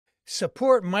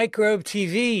Support Microbe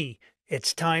TV.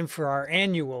 It's time for our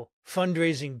annual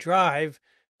fundraising drive.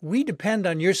 We depend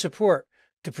on your support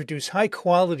to produce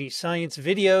high-quality science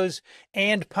videos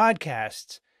and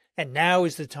podcasts, and now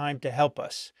is the time to help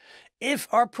us. If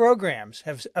our programs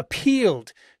have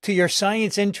appealed to your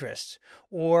science interests,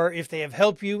 or if they have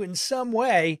helped you in some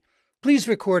way, please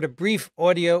record a brief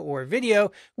audio or video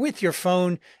with your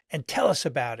phone and tell us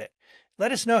about it.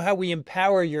 Let us know how we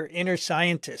empower your inner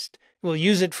scientist. We'll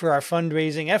use it for our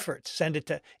fundraising efforts. Send it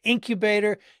to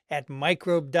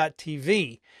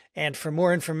incubator@microbe.tv. And for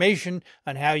more information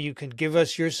on how you can give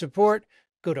us your support,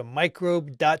 go to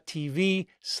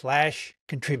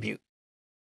microbe.tv/contribute.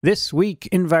 This Week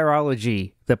in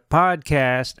Virology, the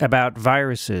podcast about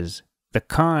viruses, the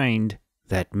kind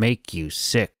that make you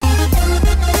sick.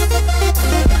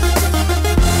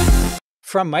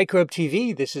 From Microbe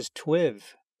TV, this is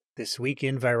TWiV. This Week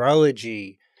in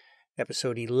Virology,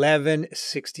 episode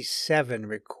 1167,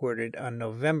 recorded on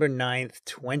November 9th,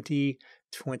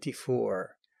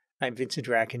 2024. I'm Vincent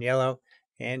Racaniello,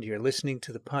 and you're listening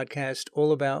to the podcast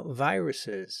all about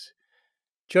viruses.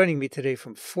 Joining me today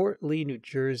from Fort Lee, New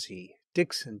Jersey,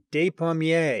 Dixon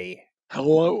Despommier.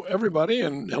 Hello, everybody,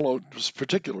 and hello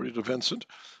particularly to Vincent,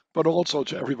 but also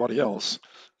to everybody else.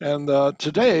 And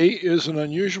today is an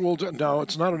unusual day. No,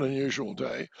 it's not an unusual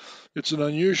day. It's an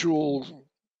unusual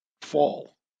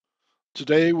fall.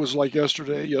 Today was like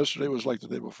yesterday. Yesterday was like the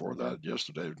day before that.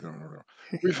 Yesterday, no.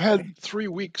 We've had 3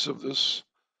 weeks of this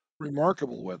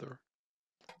remarkable weather,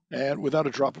 and without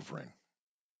a drop of rain.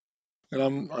 And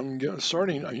I'm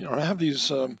starting. I have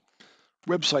these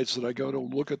websites that I go to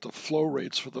look at the flow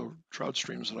rates for the trout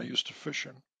streams that I used to fish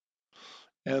in,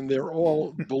 and they're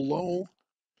all below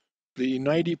the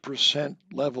 90%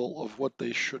 level of what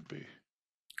they should be.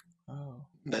 Oh.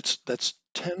 That's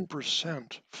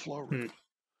 10% flow rate.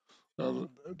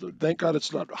 Thank God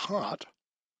it's not hot,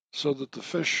 so that the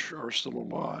fish are still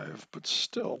alive, but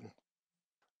still,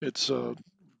 it's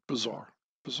bizarre.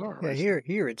 Yeah,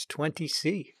 here it's 20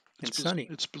 C and sunny.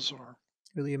 It's bizarre.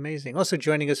 Really amazing. Also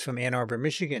joining us from Ann Arbor,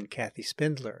 Michigan, Kathy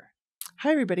Spindler.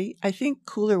 Hi, everybody. I think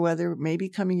cooler weather may be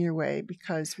coming your way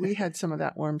because we had some of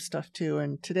that warm stuff too.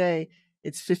 And today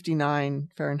it's 59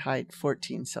 Fahrenheit,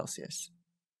 14 Celsius.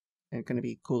 And it's going to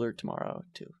be cooler tomorrow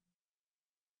too.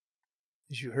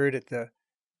 As you heard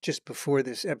just before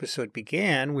this episode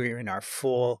began, we're in our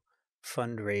fall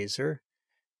fundraiser.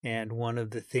 And one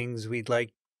of the things we'd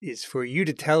like is for you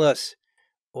to tell us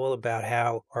all about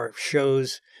how our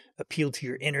shows appeal to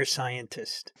your inner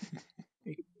scientist.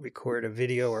 Record a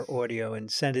video or audio and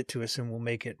send it to us, and we'll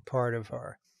make it part of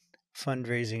our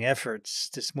fundraising efforts.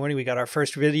 This morning we got our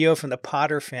first video from the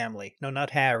Potter family. No, not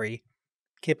Harry.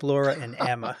 Kip, Laura, and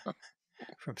Emma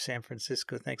from San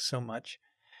Francisco. Thanks so much.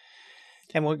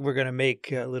 And we're going to make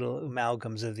little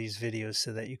amalgams of these videos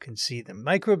so that you can see them.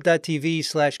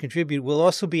 Microbe.tv/contribute. We'll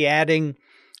also be adding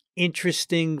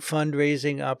interesting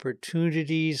fundraising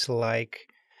opportunities like,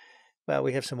 well,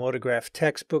 we have some autographed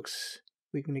textbooks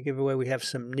we're going to give away. We have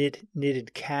some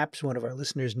knitted caps. One of our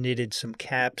listeners knitted some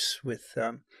caps with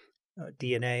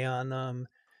DNA on them.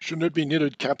 Shouldn't it be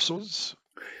knitted capsules?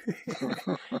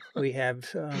 We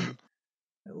have,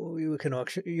 you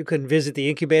can visit the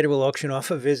incubator. We'll auction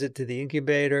off a visit to the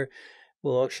incubator.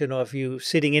 We'll auction off you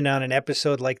sitting in on an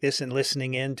episode like this and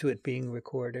listening in to it being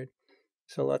recorded.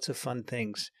 So lots of fun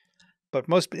things. But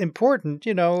most important,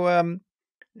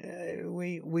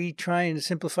 we try and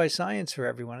simplify science for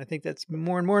everyone. I think that's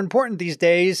more and more important these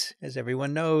days, as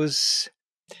everyone knows.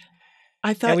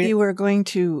 I thought you were going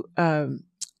to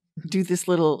do this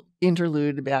little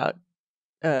interlude about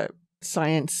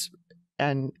science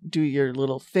and do your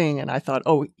little thing. And I thought,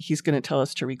 he's going to tell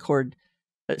us to record,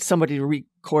 somebody to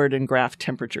record and graph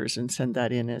temperatures and send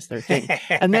that in as their thing.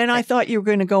 And then I thought you were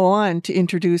going to go on to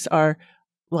introduce our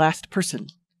last person,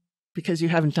 because you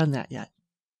haven't done that yet.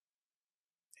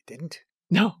 I didn't?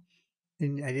 No. I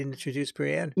didn't introduce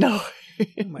Brianne? No.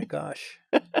 Oh, my gosh.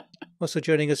 Also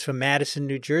joining us from Madison,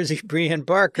 New Jersey, Brianne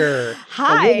Barker.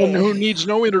 Hi. A woman who needs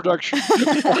no introduction.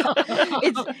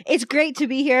 It's great to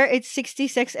be here. It's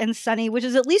 66 and sunny, which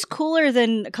is at least cooler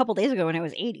than a couple days ago when it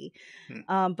was 80.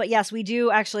 But yes, we do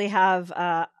actually have,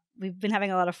 we've been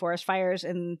having a lot of forest fires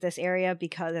in this area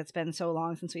because it's been so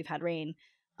long since we've had rain.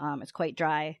 It's quite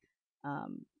dry.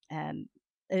 And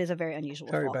it is a very unusual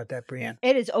Sorry fall. about that, Brianne.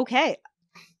 It is okay.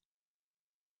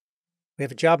 We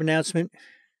have a job announcement.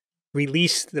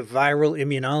 Release the viral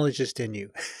immunologist in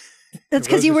you. That's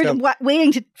because you were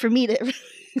waiting for me to.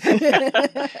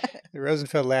 The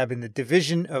Rosenfeld Lab in the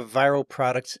Division of Viral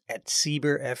Products at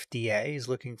CBER FDA is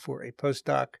looking for a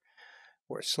postdoc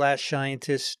or staff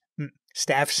scientist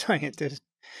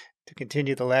to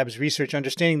continue the lab's research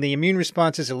understanding the immune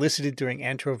responses elicited during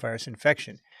enterovirus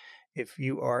infection. If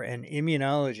you are an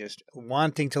immunologist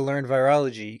wanting to learn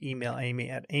virology, email Amy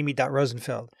at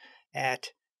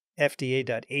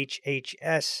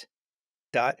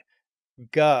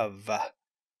amy.rosenfeld@fda.hhs.gov.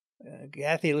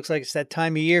 Kathy, it looks like it's that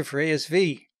time of year for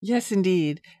ASV. Yes,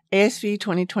 indeed. ASV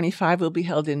 2025 will be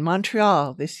held in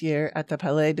Montreal this year at the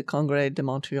Palais de Congrès de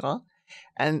Montreal.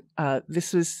 And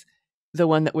this was the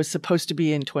one that was supposed to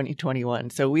be in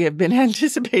 2021. So we have been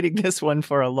anticipating this one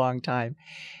for a long time.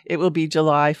 It will be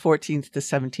July 14th to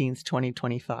 17th,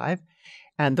 2025.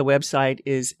 And the website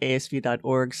is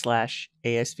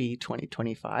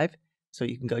asv.org/ASV2025. So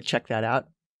you can go check that out.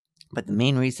 But the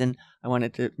main reason I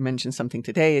wanted to mention something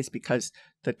today is because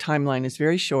the timeline is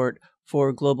very short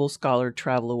for Global Scholar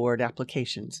Travel Award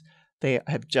applications. They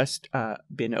have just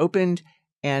been opened,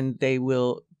 and they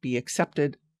will be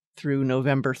accepted through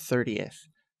November 30th.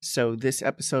 So this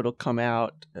episode will come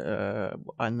out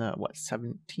on the,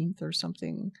 17th or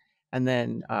something? And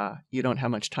then you don't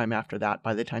have much time after that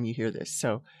by the time you hear this.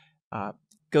 So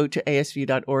go to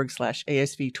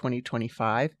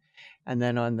asv.org/ASV2025. And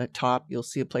then on the top, you'll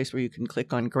see a place where you can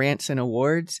click on grants and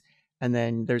awards. And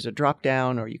then there's a drop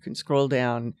down, or you can scroll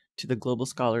down to the Global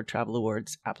Scholar Travel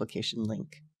Awards application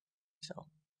link. So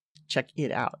check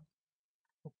it out.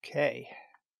 Okay.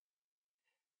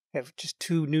 I have just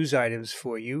two news items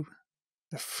for you.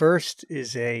 The first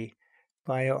is a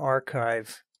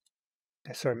medRxiv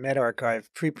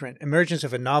preprint, emergence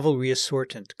of a novel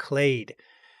reassortant, clade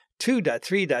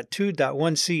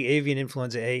 2.3.2.1c avian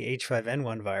influenza A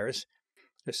H5N1 virus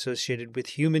associated with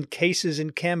human cases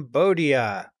in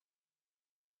Cambodia.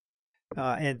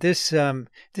 And this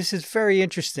is very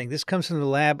interesting. This comes from the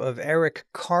lab of Eric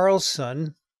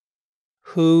Carlson,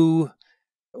 who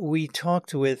we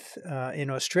talked with in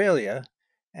Australia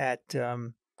at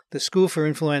the School for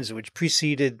Influenza, which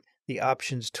preceded the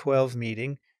Options 12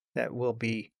 meeting that will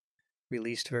be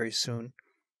released very soon.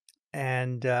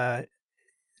 And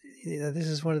this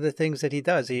is one of the things that he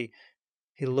does. He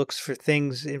looks for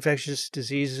things, infectious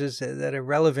diseases that are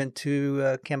relevant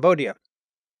to Cambodia,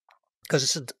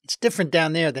 because it's different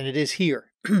down there than it is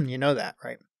here. You know that,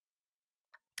 right?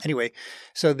 Anyway,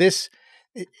 so there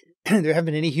haven't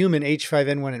been any human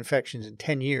H5N1 infections in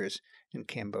 10 years in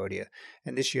Cambodia.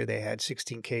 And this year they had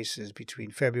 16 cases between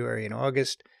February and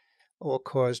August, all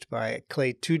caused by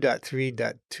clade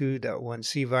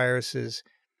 2.3.2.1c viruses.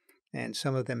 And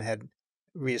some of them had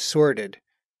reassorted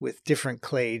with different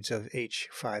clades of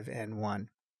H5N1.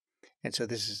 And so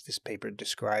this paper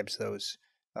describes those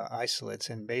isolates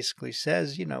and basically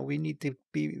says, we need to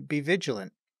be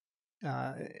vigilant.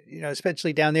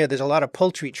 Especially down there, there's a lot of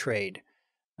poultry trade.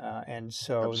 And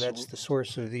so Absolutely. That's the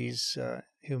source of these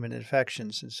human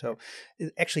infections. And so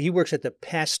actually he works at the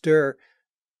Pasteur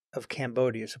of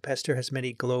Cambodia. So Pasteur has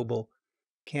many global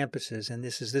campuses, and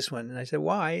this is this one. And I said,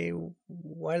 why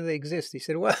do they exist? He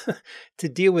said, well, to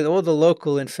deal with all the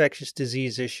local infectious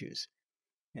disease issues.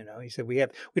 He said, we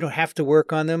don't have to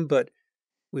work on them, but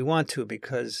we want to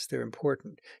because they're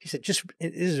important. He said, this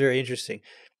is very interesting.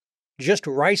 Just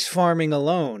rice farming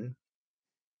alone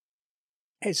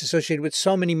is associated with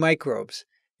so many microbes.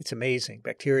 It's amazing,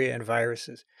 bacteria and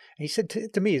viruses. And he said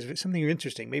to me, it's something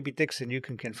interesting. Maybe Dixon, you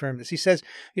can confirm this. He says,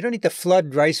 you don't need to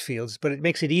flood rice fields, but it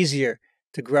makes it easier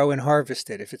to grow and harvest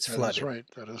it if it's flooded.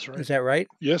 That is right. Is that right?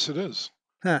 Yes, it is.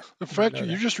 Huh. In fact,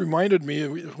 you just reminded me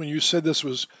when you said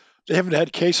they haven't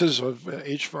had cases of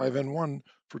H5N1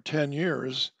 for 10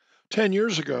 years. 10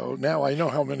 years ago, now I know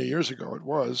how many years ago it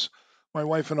was, my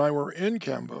wife and I were in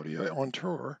Cambodia on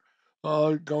tour,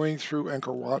 going through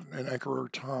Angkor Wat and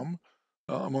Angkor Thom,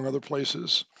 among other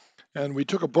places. And we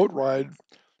took a boat ride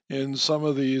in some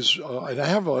of these, and I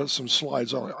have some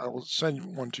slides. I'll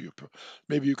send one to you.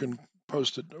 Maybe you can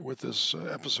post it with this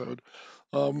episode.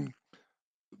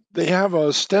 They have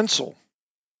a stencil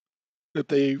that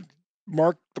they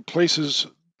mark the places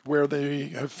where they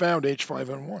have found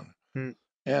H5N1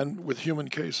 and with human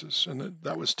cases. And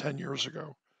that was 10 years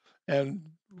ago. And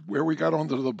where we got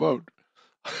onto the boat,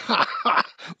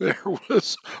 there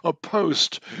was a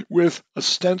post with a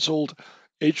stenciled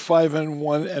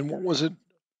H5N1, and what was it?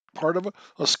 Part of it?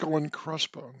 A skull and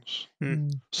crossbones.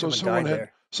 So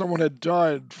someone had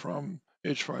died from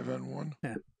H5N1.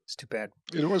 Yeah, it's too bad.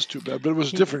 It was too bad, but it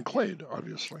was different clade,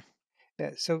 obviously.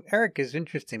 Yeah. So Eric is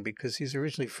interesting because he's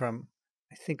originally from,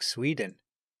 I think, Sweden,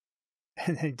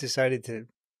 and then he decided to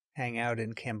hang out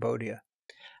in Cambodia.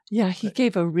 Yeah, he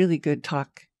gave a really good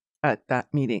talk at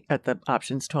that meeting, at the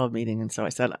Options 12 meeting, and so I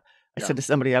said to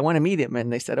somebody, I want to meet him,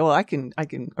 and they said, "Oh, I can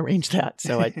arrange that."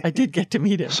 So I did get to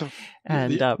meet him,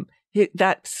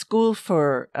 that school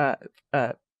for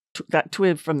that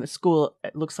TWiV from the school,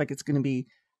 it looks like it's going to be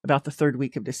about the third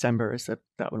week of December is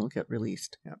that one will get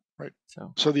released. Yeah, right.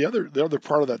 So the other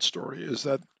part of that story is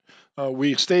that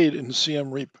we stayed in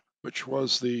Siem Reap, which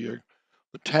was the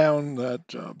town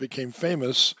that became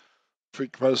famous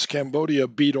because Cambodia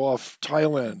beat off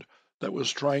Thailand that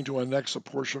was trying to annex a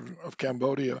portion of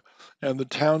Cambodia, and the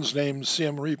town's name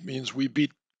Siem Reap means we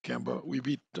beat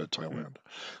Thailand.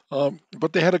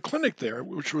 But they had a clinic there,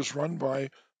 which was run by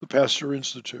the Pasteur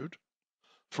Institute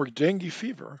for dengue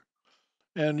fever,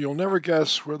 and you'll never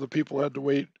guess where the people had to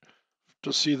wait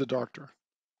to see the doctor.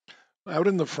 Out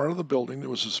in the front of the building, there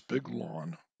was this big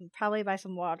lawn. Probably by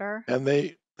some water. And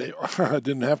they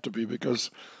didn't have to be because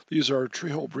these are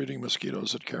tree-hole breeding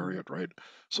mosquitoes that carry it, right?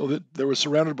 So that they were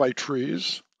surrounded by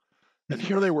trees, and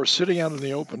here they were sitting out in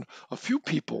the open. A few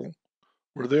people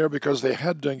were there because they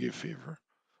had dengue fever.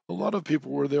 A lot of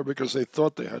people were there because they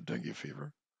thought they had dengue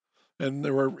fever. And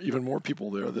there were even more people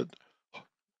there that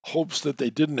hopes that they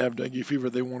didn't have dengue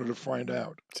fever. They wanted to find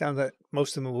out. Sounds like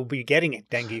most of them will be getting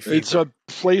dengue fever. It's a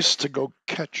place to go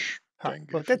catch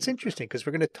dengue. Well, that's interesting because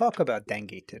we're going to talk about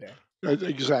dengue today.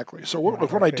 Exactly. So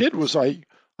what I did was I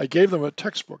gave them a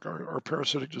textbook, our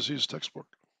parasitic disease textbook,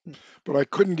 but I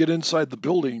couldn't get inside the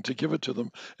building to give it to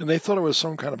them, and they thought it was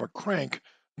some kind of a crank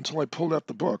until I pulled out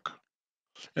the book.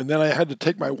 And then I had to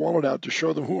take my wallet out to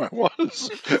show them who I was.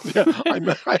 Yeah, I'm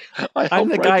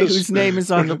the guy whose name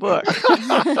is on the book.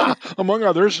 among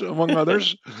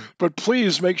others. But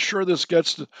please make sure this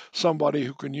gets to somebody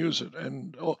who can use it.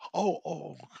 And well,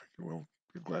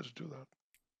 be glad to do that.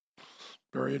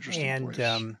 Very interesting place.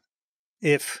 And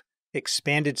if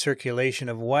expanded circulation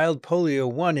of wild polio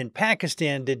 1 in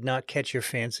Pakistan did not catch your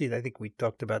fancy, I think we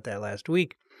talked about that last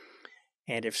week.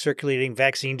 And if circulating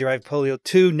vaccine-derived polio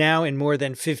 2 now in more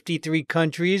than 53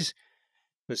 countries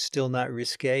was still not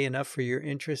risque enough for your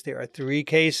interest, there are 3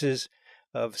 cases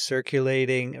of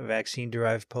circulating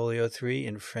vaccine-derived polio 3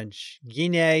 in French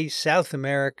Guinea, South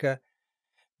America.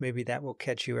 Maybe that will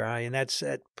catch your eye. And that's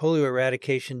at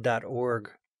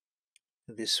polioeradication.org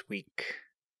this week.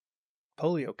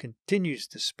 Polio continues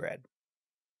to spread.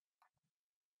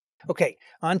 Okay,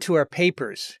 on to our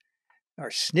papers.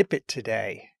 Our snippet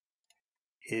today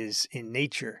is in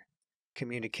Nature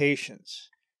Communications.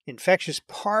 Infectious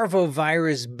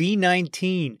parvovirus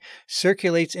B19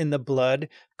 circulates in the blood,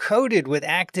 coated with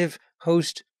active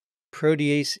host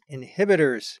protease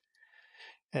inhibitors.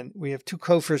 And we have 2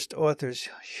 co-first authors,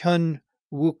 Hyun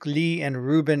Wook Lee and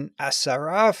Ruben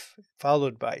Asaraf,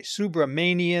 followed by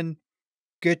Subramanian,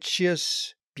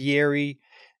 Götzius, Bieri,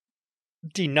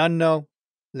 Dinanno,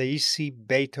 Laisi,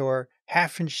 Betor,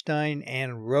 Haffenstein,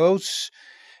 and Rose.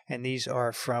 And these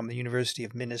are from the University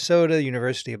of Minnesota,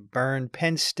 University of Bern,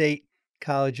 Penn State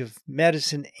College of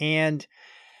Medicine, and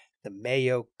the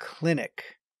Mayo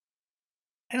Clinic.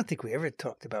 I don't think we ever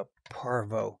talked about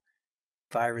parvovirus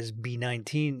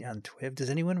B19 on TWiV. Does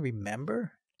anyone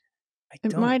remember?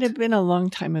 It might have been a long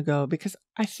time ago because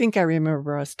I think I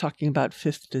remember us talking about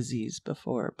fifth disease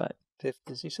before. But fifth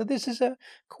disease. So this is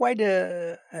quite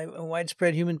a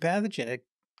widespread human pathogen. It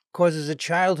causes a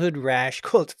childhood rash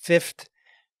called fifth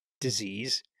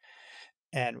disease.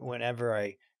 And whenever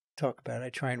I talk about it, I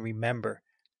try and remember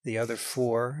the other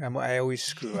 4. I always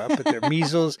screw up, but they're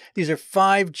measles. These are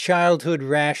 5 childhood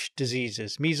rash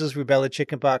diseases: measles, rubella,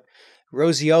 chickenpox,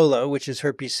 roseola, which is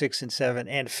herpes 6 and 7,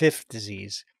 and fifth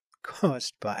disease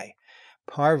caused by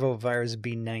parvovirus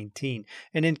B19.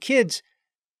 And in kids,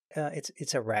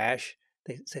 it's a rash.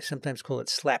 They sometimes call it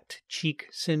slapped cheek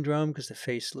syndrome because the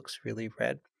face looks really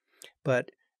red.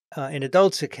 But in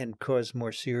adults, it can cause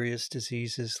more serious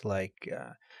diseases like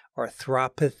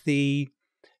arthropathy,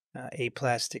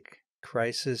 aplastic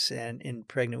crisis, and in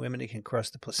pregnant women, it can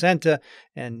cross the placenta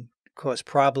and cause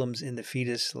problems in the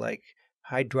fetus like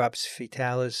hydrops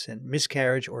fetalis and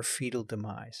miscarriage or fetal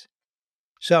demise.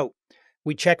 So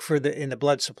we check for in the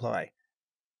blood supply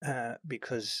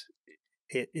because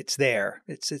it's there.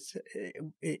 Its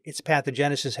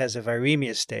pathogenesis has a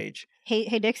viremia stage.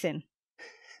 Hey Dixon,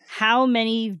 how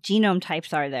many genome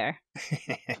types are there?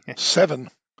 7.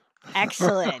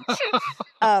 Excellent.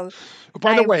 By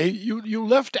the way, you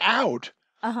left out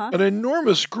an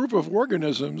enormous group of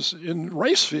organisms in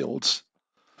rice fields.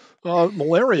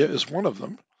 Malaria is one of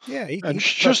them. Yeah, and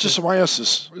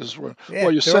schistosomiasis is one. Yeah,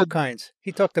 well, you said all kinds.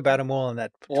 He talked about them all in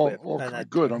that. Good.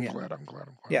 I'm glad.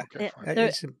 Yeah, okay, I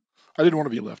didn't want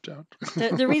to be left out.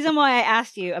 The reason why I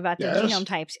asked you about the genome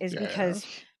types is because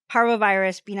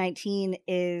parvovirus B19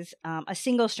 is a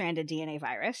single-stranded DNA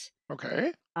virus.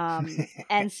 Okay.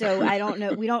 And so I don't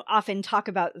know. We don't often talk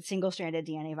about single-stranded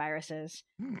DNA viruses.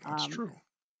 That's true.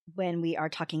 When we are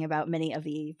talking about many of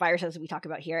the viruses we talk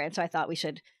about here, and so I thought we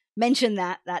should mention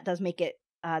that does make it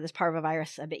this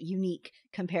parvovirus a bit unique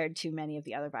compared to many of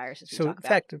the other viruses we talk about. So, in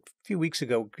fact, a few weeks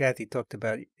ago, Kathy talked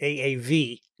about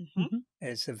AAV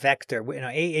as a vector.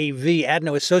 AAV,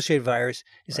 adeno-associated virus,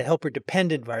 is a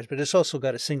helper-dependent virus, but it's also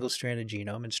got a single-stranded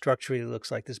genome, and structurally it looks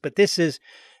like this. But this is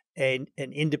an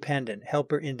independent,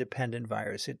 helper-independent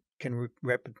virus. It can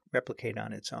replicate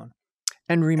on its own.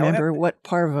 And remember what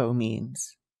parvo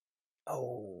means.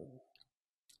 Oh,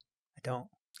 I don't.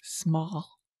 Small.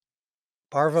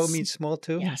 Parvo means small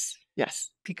too? Yes.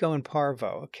 Pico and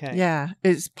parvo, okay. Yeah.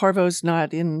 Is parvo's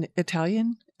not in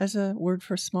Italian as a word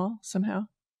for small somehow?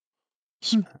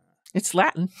 It's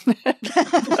Latin.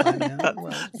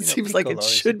 It seems like it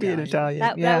should be in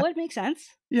Italian. That would make sense.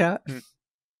 Yeah.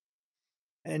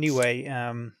 Anyway,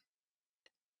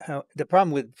 the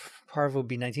problem with parvo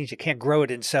B19 is you can't grow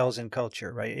it in cells in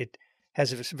culture, right? It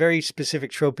has a very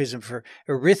specific tropism for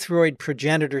erythroid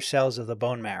progenitor cells of the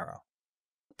bone marrow.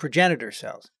 Progenitor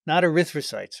cells, not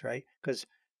erythrocytes, right? Because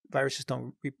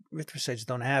erythrocytes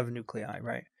don't have nuclei,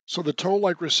 right? So the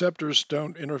toll-like receptors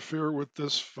don't interfere with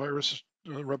this virus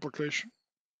replication?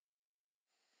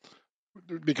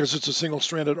 Because it's a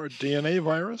single-stranded DNA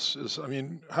virus?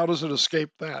 How does it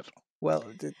escape that? Well,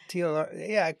 the TLR,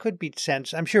 it could be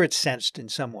sensed. I'm sure it's sensed in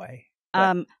some way.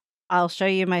 I'll show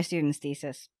you my student's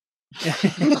thesis.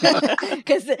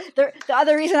 Because the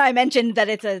other reason I mentioned that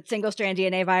it's a single-strand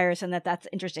DNA virus and that's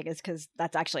interesting is because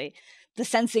that's actually the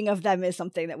sensing of them is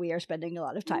something that we are spending a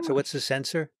lot of time on. So what's the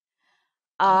sensor?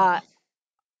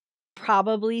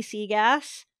 Probably C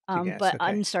gas, but okay.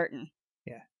 uncertain.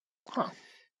 Yeah. Huh.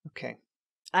 Okay.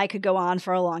 I could go on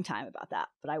for a long time about that,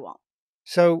 but I won't.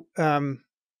 So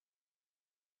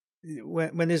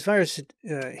when this virus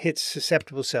hits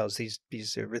susceptible cells, these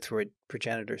erythroid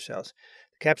progenitor cells,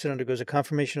 the capsid undergoes a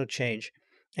conformational change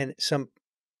and some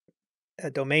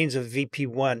domains of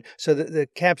VP1. So the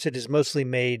capsid is mostly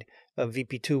made of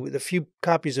VP2 with a few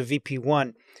copies of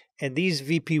VP1. And these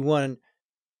VP1,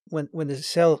 when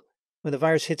the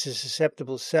virus hits a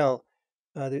susceptible cell,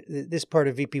 this part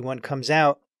of VP1 comes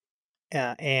out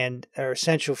and are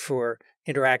essential for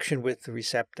interaction with the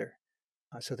receptor.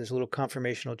 So there's a little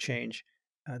conformational change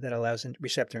that allows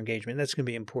receptor engagement. That's going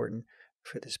to be important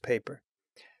for this paper.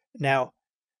 Now,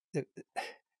 you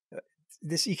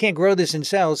can't grow this in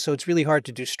cells, so it's really hard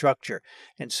to do structure.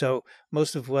 And so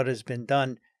most of what has been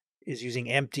done is using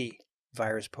empty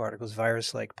virus particles,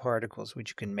 virus-like particles,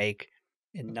 which you can make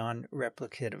in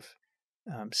non-replicative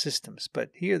systems.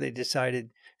 But here they decided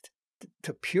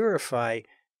to purify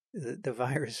the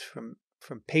virus from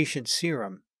patient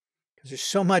serum, because there's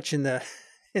so much in the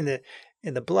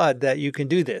blood that you can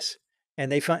do this.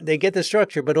 And they get the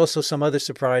structure, but also some other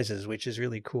surprises, which is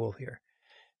really cool here.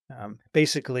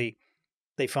 Basically,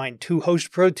 they find two host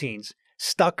proteins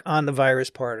stuck on the virus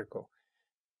particle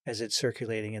as it's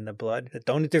circulating in the blood that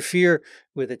don't interfere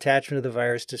with attachment of the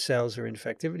virus to cells or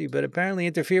infectivity, but apparently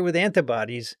interfere with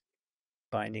antibodies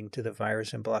binding to the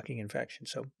virus and blocking infection.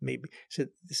 So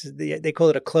this is they call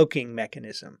it a cloaking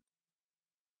mechanism,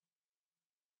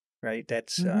 right?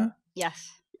 That's yes.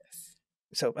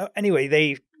 So anyway,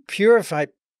 they purify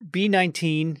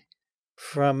B19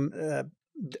 from a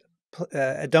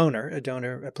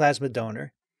plasma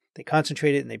donor. They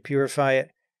concentrate it and they purify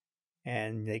it,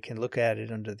 and they can look at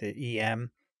it under the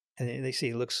EM, and they see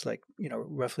it looks like,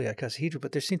 roughly icosahedral,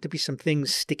 but there seem to be some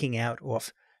things sticking out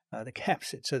off the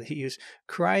capsid. So they use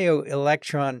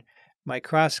cryo-electron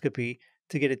microscopy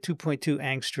to get a 2.2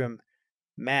 angstrom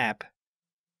map,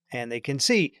 and they can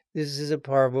see this is a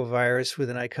parvovirus with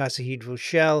an icosahedral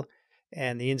shell,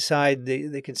 and the inside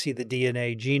they can see the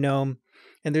DNA genome,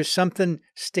 and there's something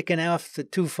sticking off the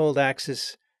twofold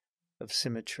axis of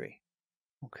symmetry.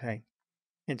 Okay.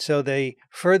 And so they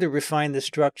further refine the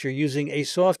structure using a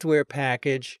software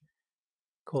package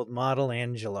called Model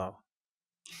Angelo.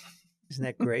 Isn't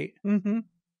that great? Mm-hmm.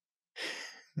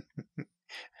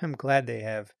 I'm glad they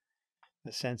have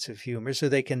a sense of humor, so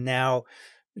they can now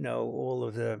know all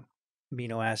of the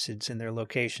amino acids and their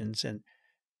locations. And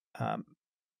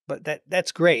but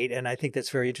that's great, and I think that's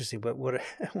very interesting. But what I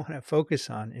want to focus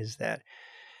on is that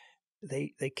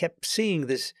they kept seeing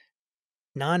this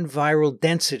non-viral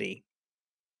density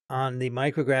on the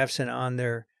micrographs and on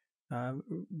their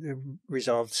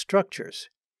resolved structures.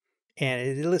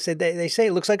 And they say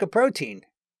it looks like a protein,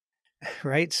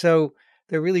 right? So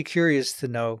they're really curious to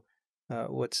know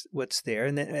what's there.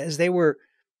 And then as they were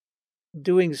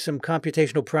doing some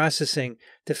computational processing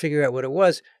to figure out what it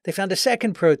was, they found a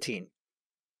second protein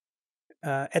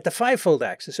at the 5-fold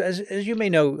axis. So as you may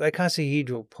know,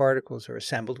 icosahedral particles are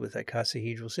assembled with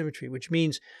icosahedral symmetry, which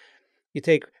means you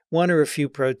take one or a few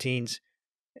proteins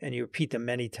and you repeat them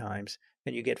many times.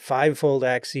 and you get 5-fold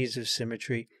axes of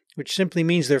symmetry, which simply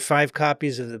means there are 5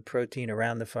 copies of the protein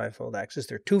around the 5-fold axis.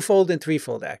 There are 2-fold and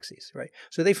 3-fold axes, right?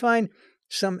 So they find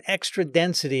some extra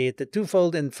density at the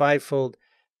 2-fold and 5-fold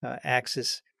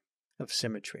axis of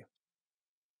symmetry.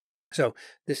 So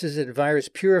this is a virus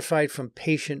purified from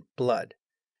patient blood.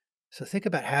 So think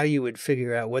about how you would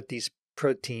figure out what these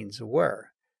proteins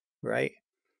were, right?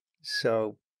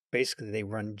 So basically they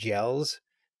run gels,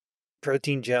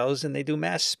 protein gels, and they do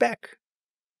mass spec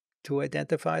to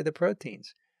identify the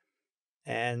proteins.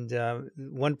 And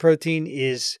one protein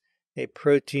is a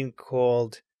protein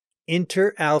called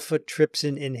inter-alpha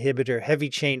trypsin inhibitor heavy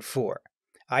chain 4,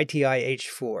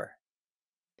 ITIH4.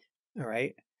 All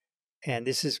right. And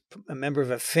this is a member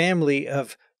of a family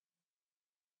of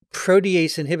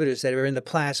protease inhibitors that are in the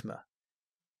plasma.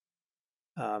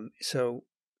 So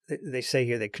they say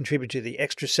here they contribute to the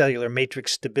extracellular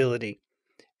matrix stability.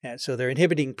 And so they're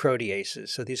inhibiting proteases.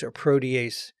 So these are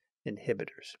protease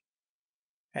inhibitors.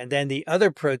 And then the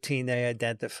other protein they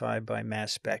identify by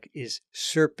mass spec is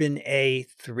serpin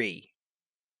A3.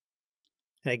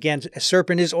 And again,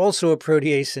 serpin is also a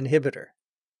protease inhibitor.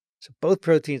 So both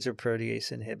proteins are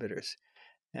protease inhibitors.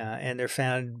 And they're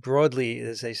found broadly,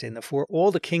 as they say, in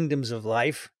all the kingdoms of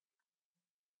life.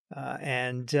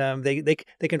 And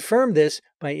they confirm this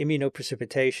by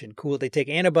immunoprecipitation. Cool. They take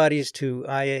antibodies to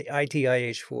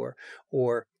ITIH4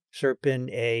 or serpin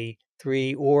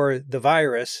A3 or the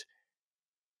virus,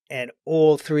 and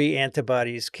all 3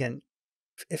 antibodies can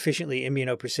efficiently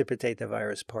immunoprecipitate the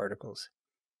virus particles.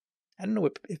 I don't know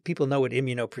if people know what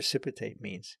immunoprecipitate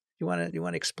means. You want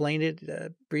to explain it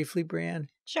briefly, Brianne?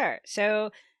 Sure.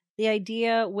 So the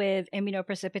idea with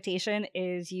immunoprecipitation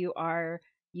is you are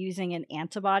using an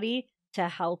antibody to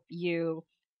help you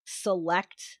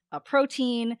select a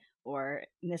protein, or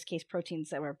in this case, proteins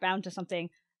that were bound to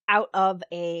something, out of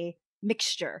a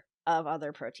mixture of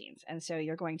other proteins. And so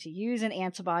you're going to use an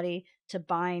antibody to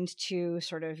bind to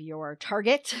sort of your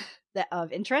target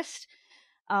of interest.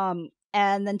 And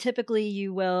then typically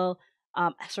you will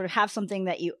sort of have something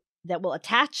that will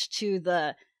attach to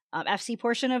the FC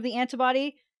portion of the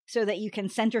antibody so that you can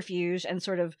centrifuge and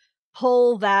sort of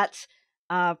pull that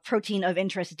protein of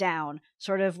interest down,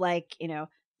 sort of like, you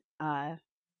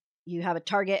have a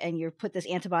target and you put this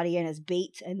antibody in as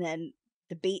bait, and then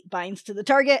the bait binds to the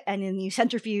target, and then you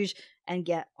centrifuge and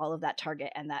get all of that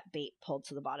target and that bait pulled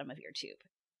to the bottom of your tube.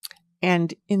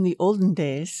 And in the olden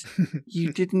days,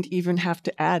 you didn't even have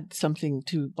to add something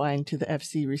to bind to the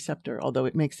FC receptor, although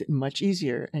it makes it much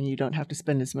easier and you don't have to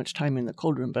spend as much time in the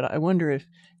cold room. But I wonder if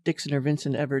Dixon or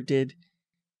Vincent ever did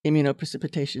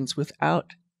immunoprecipitations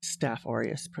without Staph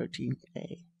aureus protein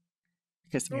A.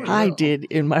 Because I did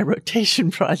in my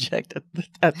rotation project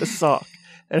at the Salk.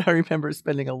 And I remember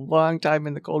spending a long time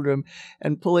in the cold room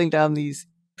and pulling down these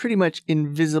pretty much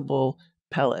invisible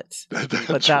pellets. But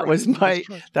that was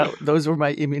those were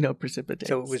my immunoprecipitators.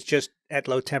 So it was just at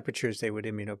low temperatures they would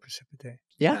immunoprecipitate.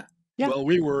 Yeah. Well,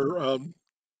 we were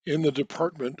in the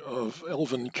department of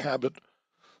Elvin Cabot,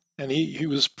 and he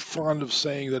was fond of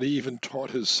saying that he even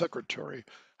taught his secretary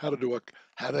how to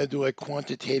do a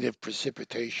quantitative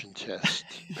precipitation test.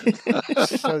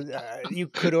 So you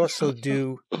could also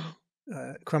do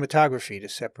chromatography to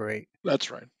separate.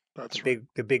 That's right.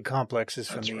 The big complexes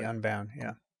from the unbound.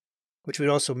 Yeah. Which would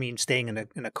also mean staying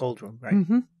in a cold room, right?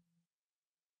 Mm-hmm.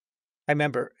 I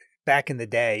remember back in the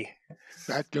day.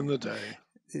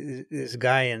 This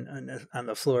guy on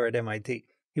the floor at MIT,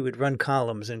 he would run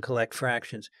columns and collect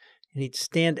fractions. And he'd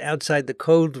stand outside the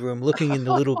cold room looking in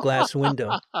the little glass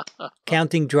window,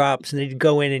 counting drops, and he'd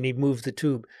go in and he'd move the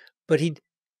tube. But he'd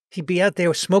be out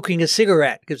there smoking a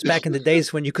cigarette, because back in the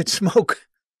days when you could smoke.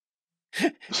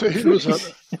 So he was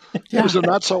a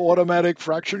not so automatic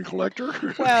fraction collector.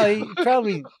 Well,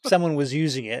 probably someone was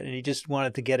using it, and he just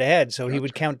wanted to get ahead, so he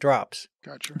would count drops.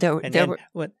 Gotcha.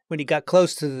 When he got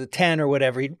close to the 10 or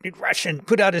whatever, he'd rush and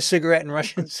put out his cigarette and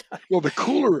rush inside. Well, the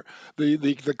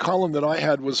column that I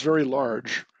had was very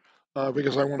large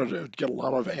because I wanted to get a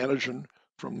lot of antigen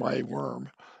from my worm,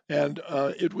 and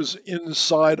it was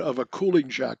inside of a cooling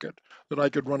jacket that I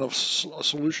could run a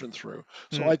solution through,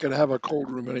 so I could have a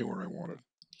cold room anywhere I wanted.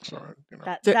 So,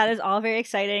 that is all very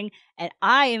exciting, and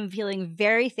I am feeling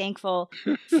very thankful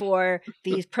for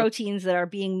these proteins that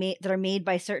are made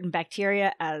by certain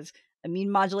bacteria as immune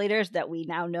modulators that we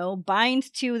now know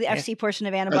bind to the FC portion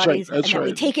of antibodies, and that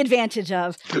we take advantage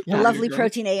of the lovely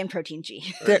protein A and protein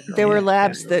G. There were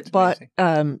labs that bought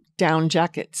down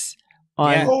jackets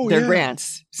on their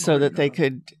grants so that they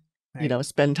could,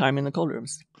 spend time in the cold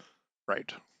rooms.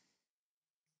 Right.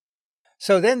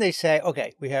 So then they say,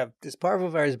 okay, we have this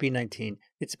parvovirus B19.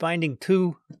 It's binding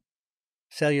to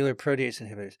cellular protease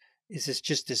inhibitors. Is this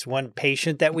just this one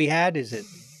patient that we had?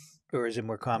 Or is it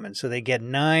more common? So they get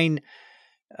 9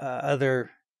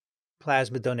 other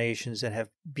plasma donations that have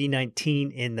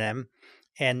B19 in them.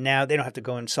 And now they don't have to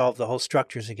go and solve the whole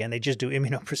structures again. They just do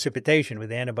immunoprecipitation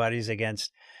with antibodies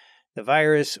against the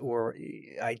virus or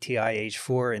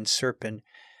ITIH4 and serpin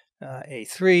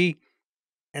A3.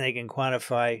 And they can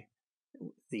quantify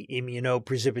the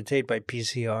immunoprecipitate by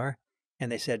PCR.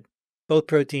 And they said both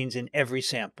proteins in every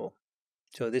sample.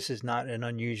 So this is not an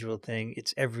unusual thing.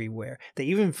 It's everywhere. They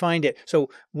even find it. So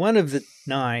one of the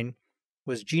 9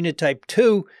 was genotype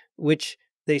 2, which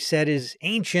they said is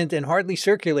ancient and hardly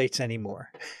circulates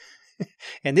anymore.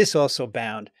 And this also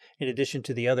bound, in addition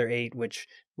to the other 8, which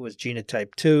was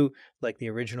genotype 2, like the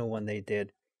original one they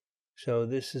did. So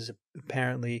this is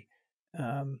apparently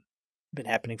been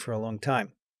happening for a long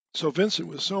time. So, Vincent,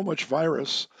 with so much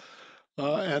virus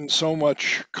and so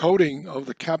much coating of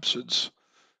the capsids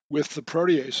with the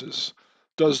proteases,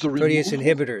 does the protease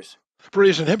inhibitors.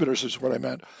 Protease inhibitors is what I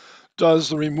meant. Does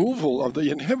the removal of the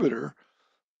inhibitor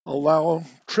allow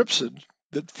trypsin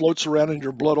that floats around in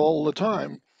your blood all the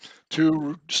time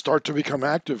to start to become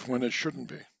active when it shouldn't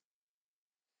be?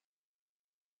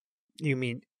 You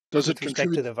mean does it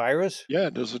contribute to the virus? Yeah,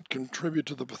 does it contribute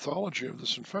to the pathology of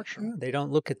this infection? They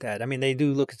don't look at that. I mean, they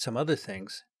do look at some other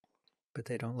things, but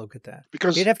they don't look at that.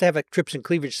 Because you'd have to have a trypsin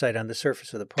cleavage site on the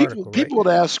surface of the particle, people would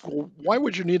ask, well, why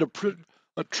would you need a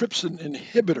trypsin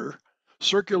inhibitor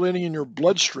circulating in your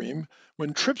bloodstream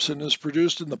when trypsin is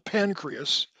produced in the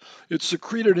pancreas? It's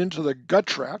secreted into the gut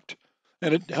tract,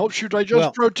 and it helps you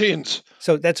digest proteins.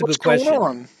 So that's a good question. What's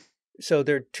going on? So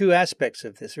there are 2 aspects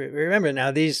of this. Remember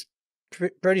now, these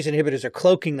protease inhibitors are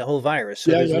cloaking the whole virus.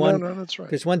 So that's right.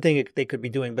 There's one thing they could be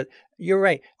doing, but you're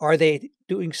right. Are they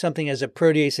doing something as a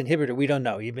protease inhibitor? We don't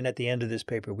know. Even at the end of this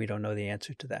paper, we don't know the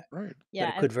answer to that. Right. Yeah,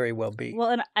 but it could very well be. Well,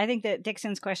 and I think that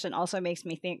Dixon's question also makes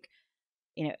me think,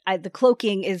 the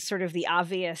cloaking is sort of the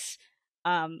obvious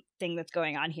thing that's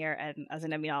going on here. And as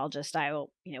an immunologist, I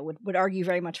will, would argue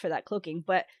very much for that cloaking.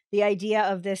 But the idea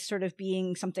of this sort of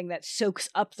being something that soaks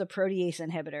up the protease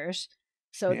inhibitors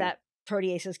so that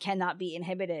proteases cannot be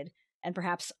inhibited, and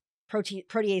perhaps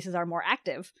proteases are more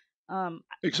active.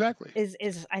 Exactly.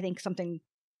 Is I think something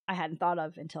I hadn't thought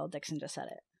of until Dixon just said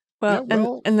it.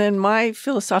 Well, and then my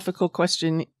philosophical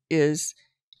question is,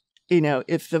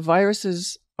 if the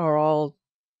viruses are all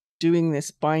doing this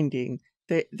binding,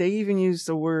 they even use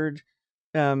the word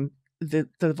the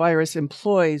virus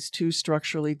employs 2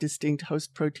 structurally distinct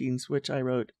host proteins, which I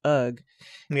wrote "ugh"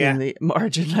 in the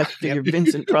margin. I figure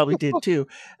Vincent probably did too,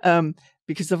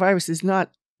 because the virus is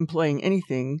not employing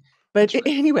anything. But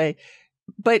anyway,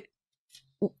 but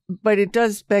it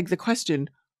does beg the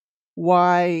question: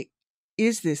 why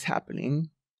is this happening?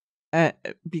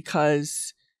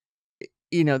 Because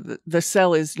the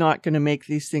cell is not going to make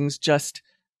these things just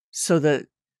so that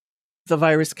the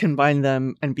virus can bind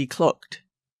them and be cloaked.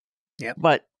 Yeah.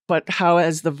 But how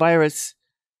has the virus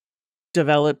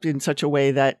developed in such a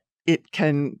way that it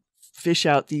can fish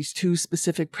out these 2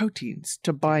 specific proteins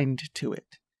to bind to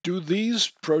it? Do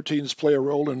these proteins play a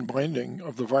role in binding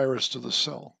of the virus to the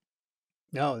cell?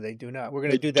 No, they do not. We're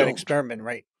going to do that experiment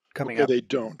coming up. They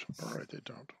don't. All right, they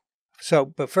don't. So,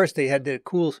 but first they had the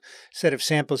cool set of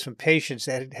samples from patients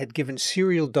that had given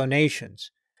serial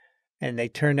donations, and they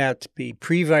turned out to be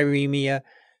pre-viremia,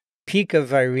 peak of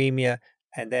viremia,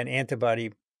 and then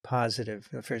antibody positive.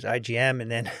 First IgM and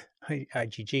then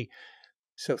IgG.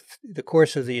 So the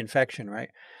course of the infection, right?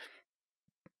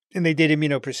 And they did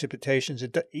immunoprecipitations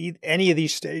at any of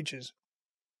these stages.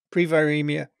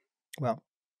 Pre-viremia, well,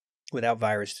 without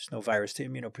virus, there's no virus to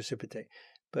immunoprecipitate.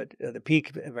 But the peak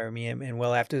of viremia and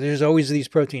well after, there's always these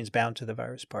proteins bound to the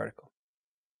virus particle.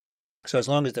 So as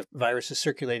long as the virus is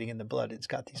circulating in the blood, it's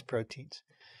got these proteins.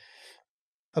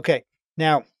 Okay,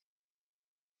 now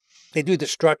they do the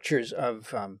structures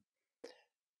of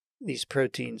these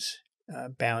proteins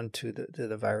bound to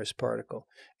the virus particle,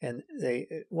 and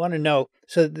they want to know.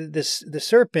 So the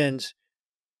serpins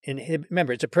inhibit.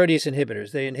 Remember, it's a protease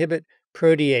inhibitors. They inhibit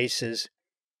proteases.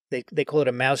 They call it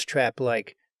a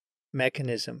mousetrap-like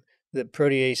mechanism. The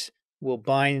protease will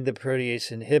bind the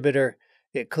protease inhibitor.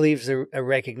 It cleaves a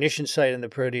recognition site on the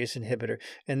protease inhibitor,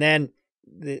 and then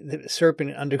the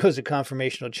serpin undergoes a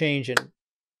conformational change and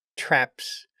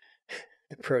traps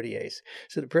the protease.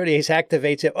 So the protease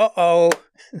activates it.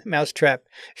 The mousetrap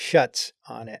shuts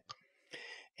on it.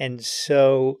 And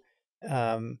so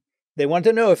they want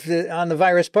to know if on the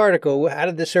virus particle, how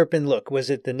did the serpin look? Was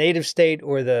it the native state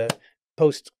or the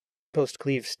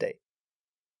post-cleave state?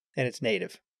 And it's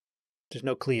native. There's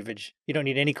no cleavage. You don't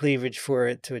need any cleavage for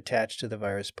it to attach to the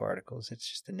virus particles. It's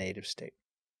just the native state.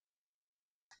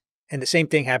 And the same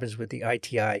thing happens with the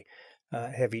ITI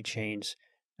heavy chains.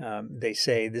 They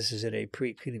say this is in a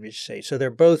pre-cleavage state. So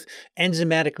they're both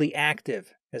enzymatically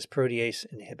active as protease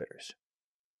inhibitors.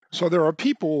 So there are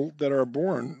people that are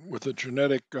born with a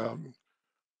genetic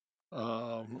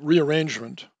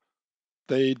rearrangement.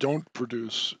 They don't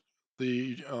produce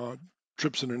the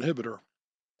trypsin inhibitor,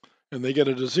 and they get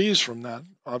a disease from that,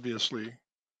 obviously,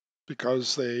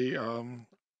 because they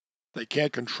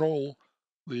can't control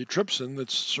the trypsin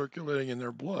that's circulating in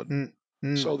their blood.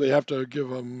 So they have to give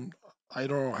them. I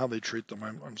don't know how they treat them.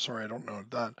 I'm sorry, I don't know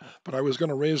that. But I was going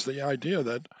to raise the idea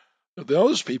that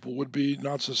those people would be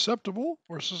not susceptible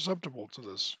or susceptible to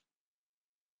this.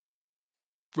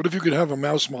 What if you could have a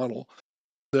mouse model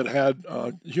that had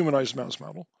humanized mouse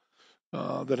model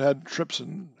that had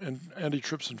trypsin and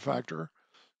antitrypsin factor,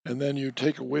 and then you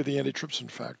take away the antitrypsin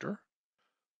factor,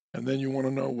 and then you want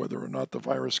to know whether or not the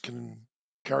virus can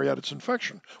carry out its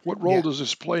infection. What role does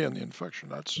this play in the infection?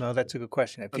 That's a good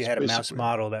question. If you had a mouse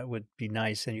model, that would be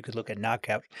nice, and you could look at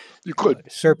knockout. You could.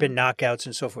 Serpent knockouts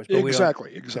and so forth. But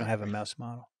exactly. We don't have a mouse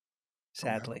model,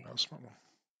 sadly. Mouse model.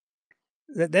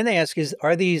 Then they ask,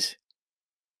 are these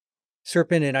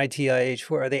serpent and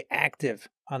ITIH4, are they active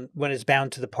when it's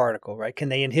bound to the particle, right? Can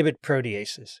they inhibit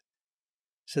proteases?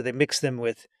 So they mix them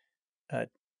with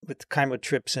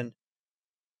chymotrypsin,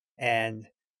 and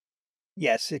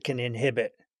yes, it can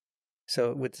inhibit.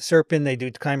 So with the serpent, they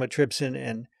do chymotrypsin,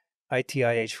 and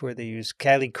ITIH4, they use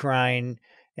kallikrein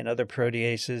and other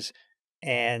proteases,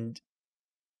 and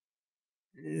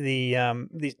the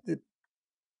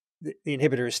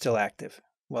inhibitor is still active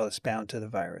while it's bound to the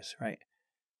virus, right?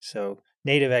 So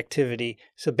native activity.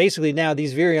 So basically now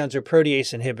these virions are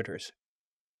protease inhibitors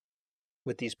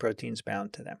with these proteins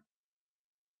bound to them.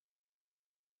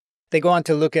 They go on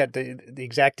to look at the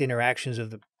exact interactions of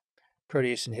the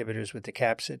protease inhibitors with the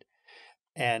capsid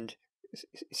and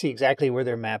see exactly where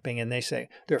they're mapping. And they say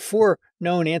there are 4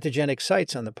 known antigenic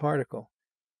sites on the particle.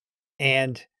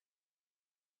 And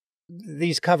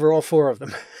these cover all 4 of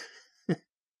them.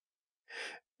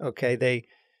 Okay, they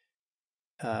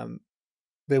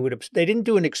didn't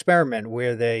do an experiment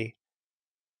where they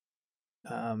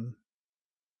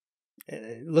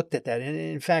looked at that. And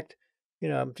in fact,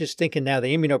 I'm just thinking now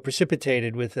they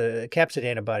immunoprecipitated with a capsid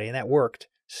antibody, and that worked.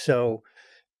 So,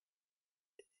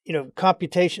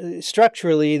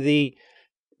 structurally, the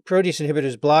protease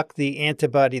inhibitors block the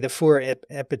antibody, the 4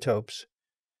 epitopes.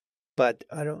 But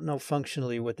I don't know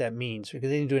functionally what that means because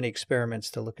they didn't do any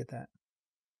experiments to look at that.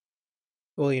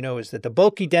 All you know is that the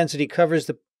bulky density covers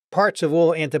the parts of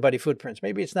all antibody footprints.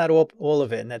 Maybe it's not all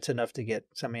of it, and that's enough to get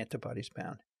some antibodies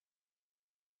bound.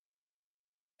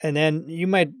 And then you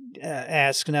might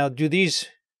ask, now, do these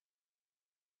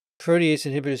protease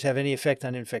inhibitors have any effect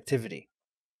on infectivity?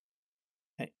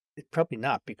 Probably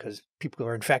not, because people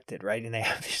are infected, right? And they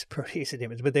have these protease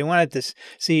inhibitors. But they wanted to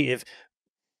see if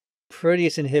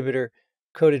protease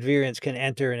inhibitor-coated virions can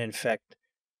enter and infect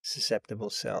susceptible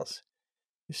cells.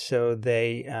 So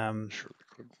they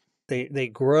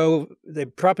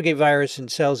propagate virus in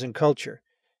cells in culture.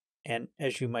 And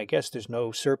as you might guess, there's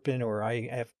no serpin or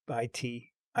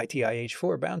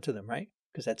ITIH4 bound to them, right?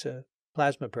 Because that's a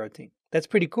plasma protein. That's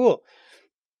pretty cool.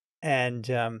 And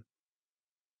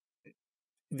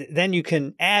then you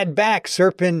can add back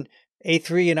serpin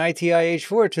A3 and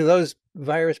ITIH4 to those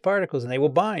virus particles, and they will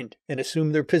bind and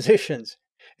assume their positions.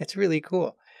 It's really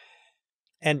cool.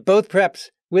 And both preps,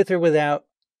 with or without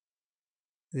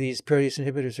these protease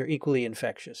inhibitors, are equally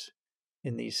infectious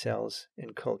in these cells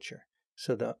in culture.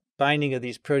 So the binding of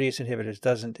these protease inhibitors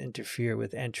doesn't interfere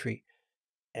with entry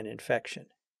and infection.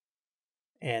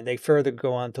 And they further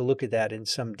go on to look at that in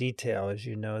some detail. As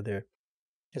you know,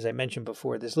 as I mentioned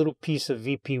before, this little piece of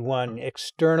VP1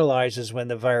 externalizes when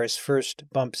the virus first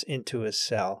bumps into a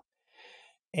cell.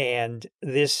 And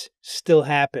this still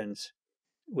happens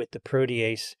with the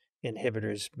protease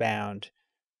inhibitors bound.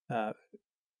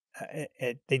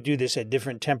 They do this at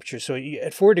different temperatures. So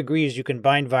at 4 degrees, you can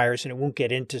bind virus and it won't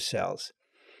get into cells.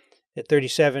 At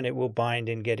 37, it will bind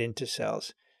and get into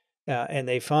cells. And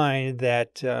they find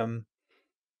that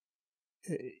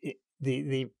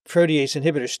the protease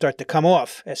inhibitors start to come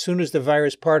off as soon as the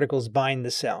virus particles bind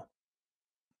the cell.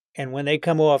 And when they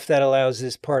come off, that allows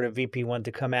this part of VP1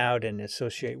 to come out and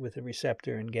associate with the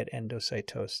receptor and get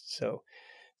endocytosed. So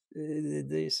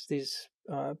these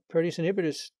protease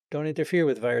inhibitors don't interfere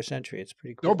with virus entry. It's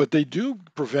pretty cool. No, but they do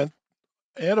prevent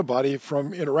antibody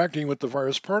from interacting with the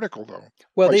virus particle, though.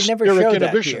 Well, they never showed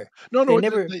that here. No,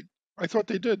 I thought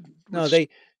they did. No, they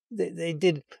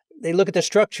did. they look at the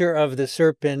structure of the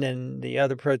serpin and the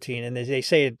other protein, and they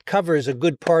say it covers a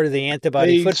good part of the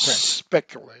antibody footprint.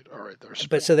 Speculate. All right,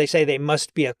 but so they say they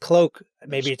must be a cloak.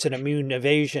 Maybe it's an immune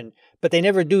evasion, but they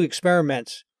never do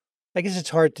experiments. I guess it's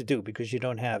hard to do because you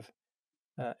don't have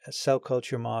a cell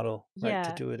culture model, right,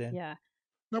 to do it in. Yeah.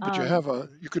 No, but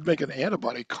you could make an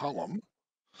antibody column.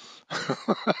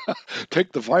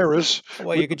 Take the virus Well,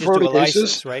 with you could the just do a proteases,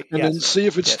 lysis, right? and then see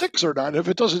if it sticks or not. And if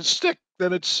it doesn't stick,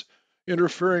 then it's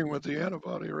interfering with the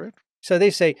antibody, right? So they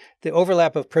say the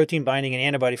overlap of protein binding and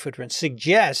antibody footprint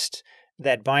suggests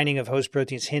that binding of host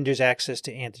proteins hinders access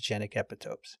to antigenic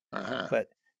epitopes. But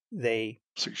they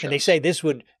say this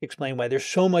would explain why there's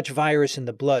so much virus in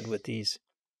the blood with these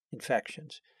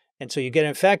infections. And so you get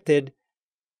infected,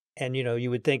 and you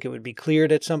would think it would be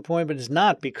cleared at some point, but it's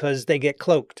not because they get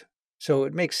cloaked. So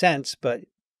it makes sense, but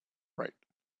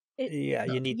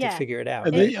you need to figure it out.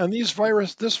 And this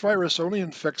virus only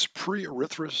infects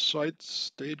pre-erythrocyte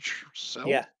stage cells.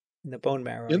 Yeah, in the bone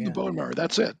marrow. In the bone marrow,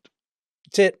 that's it.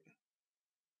 That's it.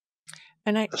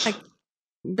 And I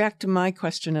back to my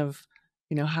question of,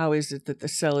 how is it that the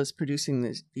cell is producing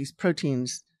these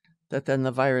proteins that then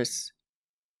the virus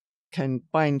can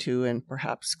bind to and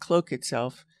perhaps cloak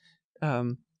itself?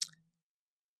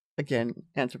 Again,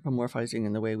 anthropomorphizing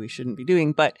in the way we shouldn't be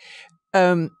doing, but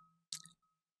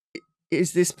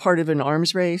is this part of an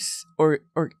arms race, or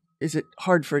is it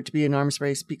hard for it to be an arms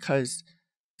race because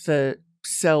the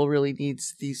cell really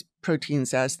needs these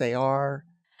proteins as they are?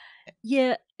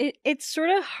 Yeah, it's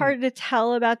sort of hard to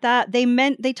tell about that.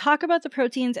 They talk about the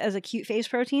proteins as acute phase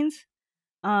proteins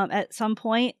at some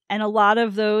point, and a lot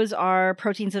of those are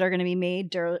proteins that are going to be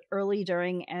made early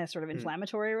during a sort of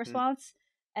inflammatory response.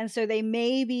 And so they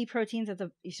may be proteins that the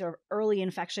sort of early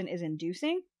infection is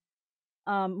inducing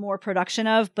more production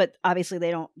of, but obviously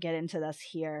they don't get into this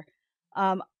here.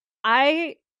 The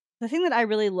thing that I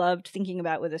really loved thinking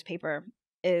about with this paper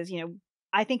is,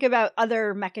 I think about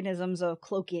other mechanisms of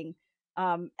cloaking,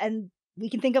 and we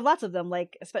can think of lots of them.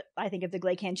 Like I think of the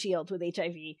glycan shield with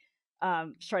HIV,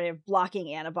 sort of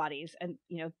blocking antibodies, and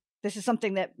this is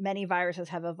something that many viruses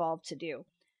have evolved to do.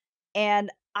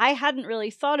 And I hadn't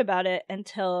really thought about it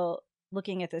until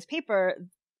looking at this paper,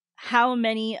 how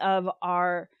many of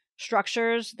our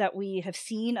structures that we have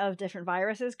seen of different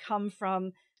viruses come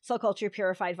from cell culture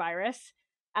purified virus,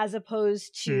 as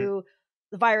opposed to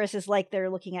the viruses like they're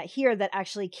looking at here that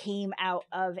actually came out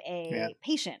of a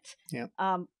patient. Yeah.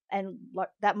 And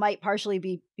that might partially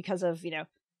be because of,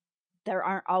 there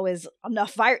aren't always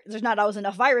enough there's not always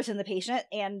enough virus in the patient.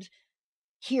 And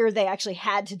here they actually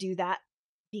had to do that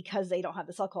because they don't have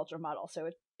the cell culture model. So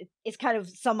it's kind of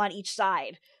some on each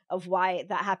side of why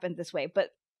that happened this way.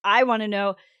 But I want to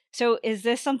know, so is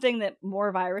this something that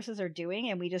more viruses are doing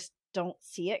and we just don't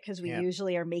see it because we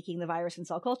usually are making the virus in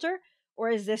cell culture? Or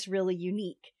is this really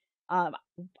unique?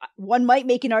 One might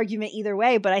make an argument either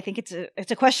way, but I think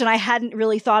it's a question I hadn't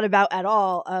really thought about at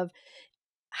all, of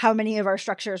how many of our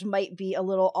structures might be a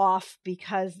little off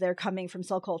because they're coming from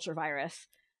cell culture virus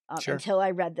until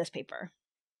I read this paper.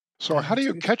 So how do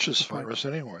you catch this virus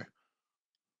anyway?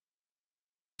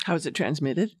 How is it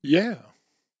transmitted? Yeah.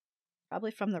 Probably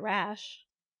from the rash.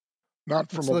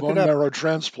 Not from a bone marrow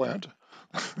transplant.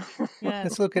 Yeah.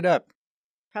 Let's look it up.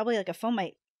 Probably like a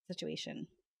fomite situation.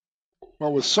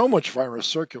 Well, with so much virus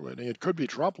circulating, it could be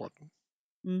droplet.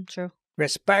 True.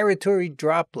 Respiratory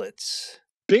droplets.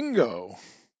 Bingo.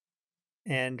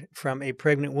 And from a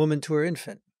pregnant woman to her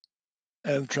infant.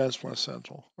 And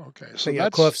transplacental. Okay. So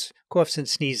that's coughs and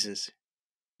sneezes.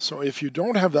 So if you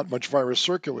don't have that much virus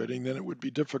circulating, then it would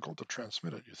be difficult to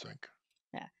transmit it, you think?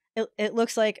 Yeah. It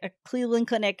looks like a Cleveland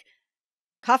Clinic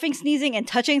coughing, sneezing, and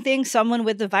touching things someone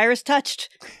with the virus touched.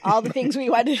 All the things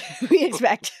we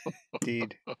expect.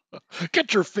 Indeed.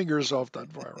 Get your fingers off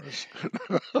that virus.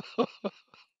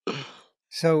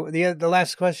 So the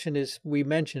last question is, we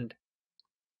mentioned,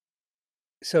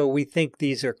 so we think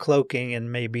these are cloaking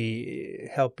and maybe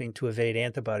helping to evade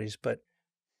antibodies, but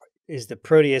is the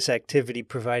protease activity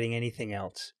providing anything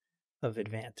else of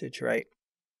advantage, right?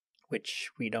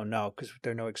 Which we don't know because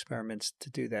there are no experiments to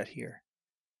do that here.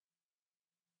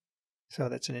 So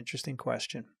that's an interesting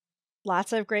question.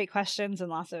 Lots of great questions and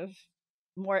lots of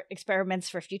more experiments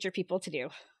for future people to do.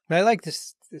 And I like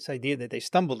this idea that they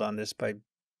stumbled on this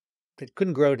they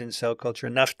couldn't grow it in cell culture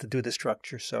enough to do the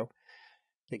structure, so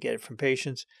they get it from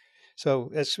patients.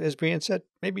 So as Brienne said,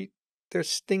 maybe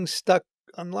there's things stuck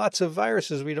on lots of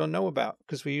viruses we don't know about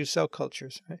because we use cell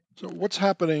cultures, right? So what's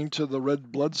happening to the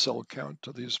red blood cell count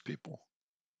to these people?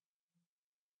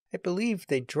 I believe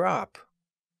they drop.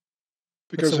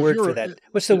 Because What's the word for that?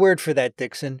 What's the word for that,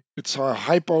 Dixon? It's a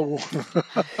hypo.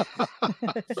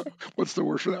 What's the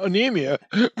word for that? Anemia.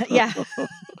 Yeah.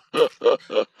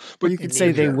 But you could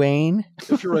say they wane.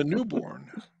 If you're a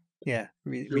newborn, yeah,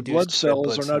 your blood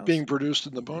cells are not being produced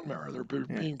in the bone marrow; they're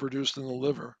being produced in the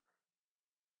liver,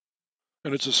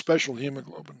 and it's a special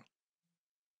hemoglobin.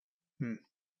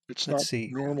 It's not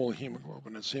normal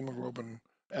hemoglobin; it's hemoglobin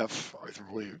F, I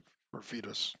believe, for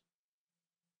fetus.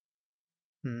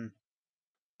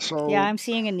 So yeah, I'm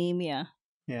seeing anemia.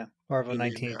 Yeah,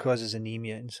 parvo-19 causes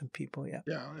anemia in some people. Yeah.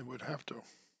 Yeah, it would have to.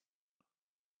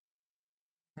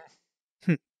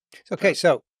 Okay,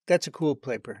 so that's a cool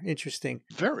paper. Interesting.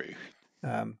 Very.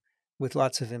 With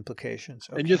lots of implications.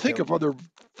 Okay, and you think of other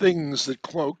things that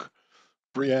cloak,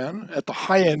 Brianne, at the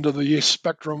high end of the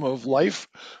spectrum of life,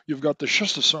 you've got the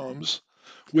schistosomes,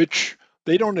 which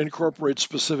they don't incorporate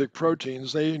specific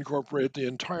proteins. They incorporate the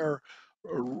entire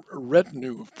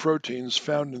retinue of proteins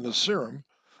found in the serum,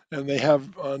 and they have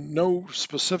no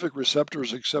specific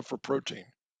receptors except for protein.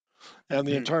 And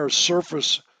the entire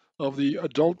surface of the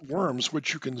adult worms,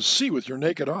 which you can see with your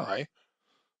naked eye,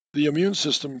 the immune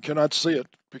system cannot see it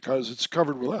because it's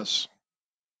covered with us.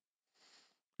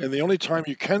 And the only time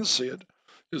you can see it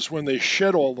is when they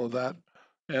shed all of that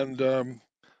and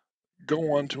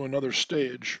go on to another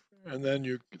stage, and then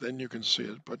you can see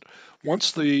it. But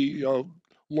once the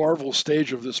larval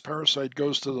stage of this parasite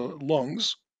goes to the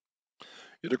lungs,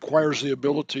 it acquires the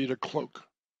ability to cloak,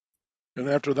 and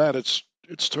after that,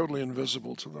 it's totally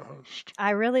invisible to the host.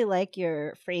 I really like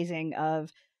your phrasing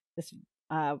of this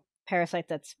parasite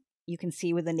that's you can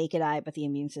see with the naked eye, but the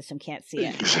immune system can't see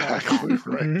it. Exactly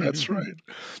right. That's right.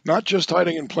 Not just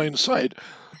hiding in plain sight.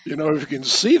 You know, if you can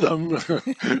see them,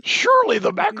 surely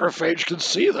the macrophage can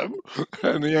see them.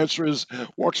 And the answer is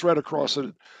walks right across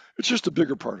it. It's just a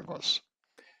bigger part of us.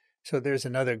 So there's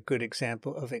another good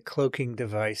example of a cloaking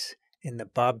device in the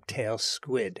bobtail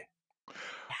squid.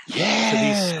 Yeah. So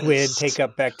these squid take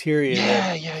up bacteria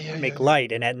that make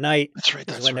light, and at night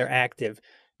is when they're active.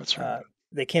 That's right.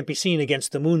 They can't be seen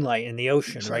against the moonlight in the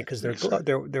ocean, right? Because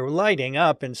they're lighting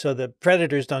up, and so the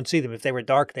predators don't see them. If they were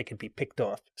dark, they could be picked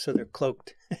off. So they're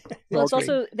cloaked. Well, it's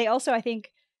also I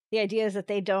think the idea is that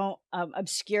they don't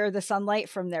obscure the sunlight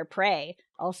from their prey.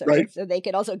 Also, right. So they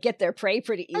could also get their prey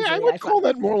pretty easily. I would call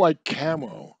that more like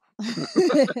camo.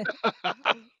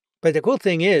 But the cool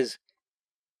thing is,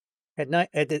 at night,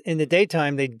 in the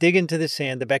daytime, they dig into the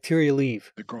sand. The bacteria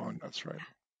leave. They're gone. That's right.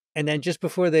 And then just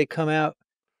before they come out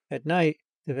at night,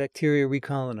 the bacteria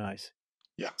recolonize.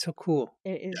 Yeah. So cool.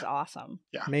 It is awesome.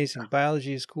 Yeah. Amazing.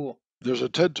 Biology is cool. There's a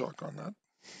TED Talk on that.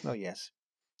 Oh, yes.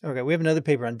 Okay, we have another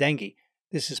paper on dengue.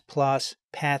 This is PLOS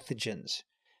pathogens.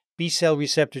 B-cell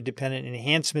receptor dependent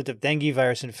enhancement of dengue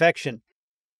virus infection.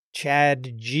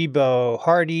 Chad Jibo,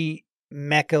 Hardy,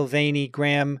 McElvaney,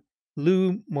 Graham,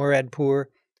 Lou Moradpour,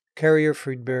 Carrier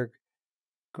Friedberg,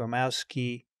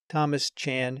 Gromowski, Thomas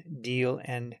Chan, Deal,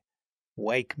 and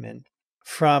Weichman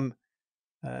from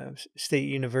State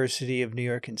University of New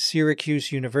York and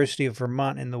Syracuse, University of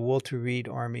Vermont, and the Walter Reed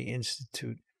Army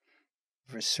Institute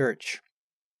of Research.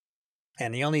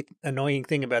 And the only annoying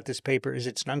thing about this paper is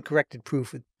it's an uncorrected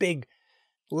proof with big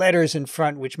letters in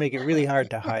front, which make it really hard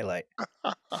to highlight.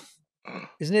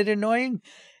 Isn't it annoying?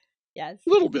 Yes. A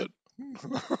little bit.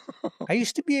 I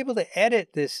used to be able to edit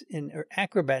this in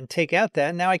Acrobat and take out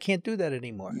that. Now I can't do that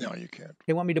anymore. No, you can't.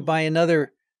 They want me to buy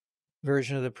another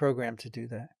version of the program to do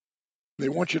that. They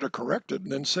want you to correct it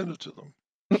and then send it to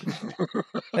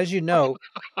them. As you know,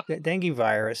 the dengue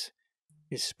virus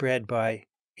is spread by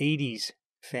Aedes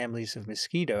families of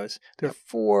mosquitoes. There are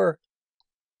 4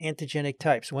 antigenic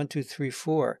types, 1, 2, 3,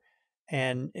 4.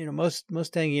 And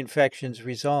most dengue infections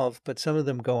resolve, but some of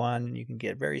them go on and you can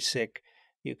get very sick.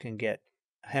 You can get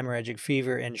hemorrhagic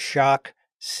fever and shock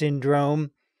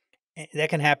syndrome. That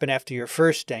can happen after your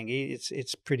first dengue.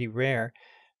 It's pretty rare.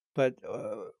 But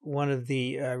one of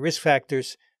the risk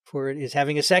factors for it is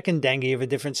having a second dengue of a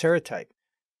different serotype,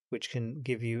 which can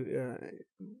give you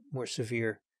more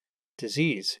severe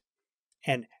disease.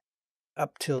 And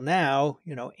up till now,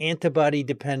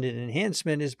 antibody-dependent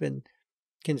enhancement has been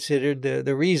considered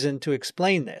the reason to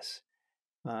explain this.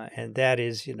 And that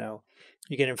is, you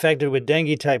get infected with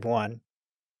dengue type 1,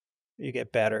 you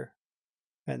get better.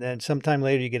 And then sometime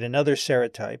later you get another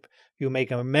serotype. You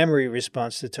make a memory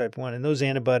response to type 1, and those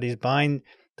antibodies bind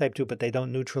type 2, but they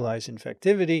don't neutralize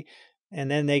infectivity.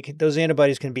 And then those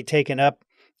antibodies can be taken up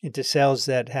into cells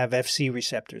that have FC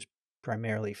receptors,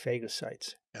 primarily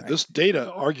phagocytes. Right? This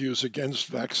data argues against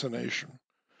vaccination.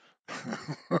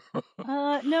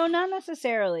 No, not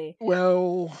necessarily.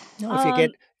 Well, no,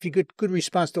 if you get good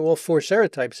response to all 4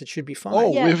 serotypes, it should be fine.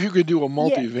 Oh, Yeah. if you could do a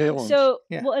multivalent. So,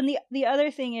 well, and the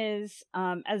other thing is,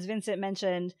 as Vincent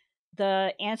mentioned,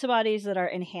 the antibodies that are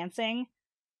enhancing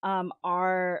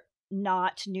are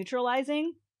not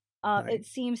neutralizing. Right. It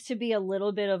seems to be a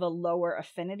little bit of a lower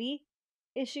affinity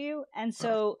issue. And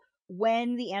so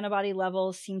when the antibody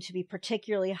levels seem to be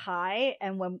particularly high,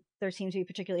 and when there seems to be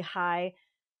particularly high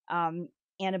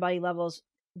antibody levels,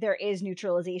 there is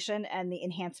neutralization and the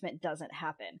enhancement doesn't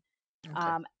happen.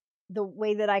 Okay. The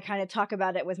way that I kind of talk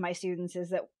about it with my students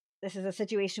is that this is a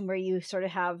situation where you sort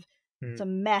of have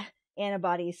some meh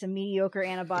antibodies, some mediocre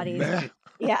antibodies,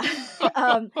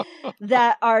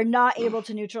 that are not able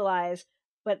to neutralize,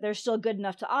 but they're still good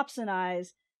enough to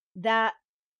opsonize. That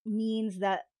means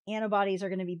that antibodies are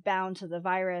going to be bound to the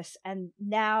virus, and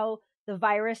now the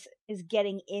virus is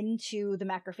getting into the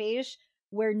macrophage,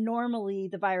 where normally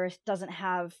the virus doesn't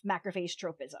have macrophage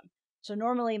tropism. So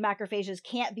normally macrophages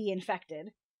can't be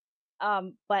infected,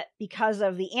 but because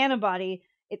of the antibody,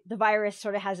 the virus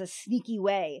sort of has a sneaky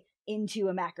way into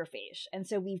a macrophage. And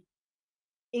so we've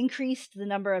increased the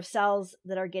number of cells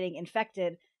that are getting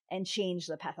infected and changed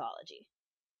the pathology.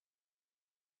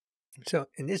 So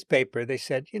in this paper, they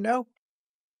said,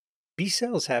 B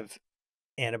cells have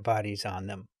antibodies on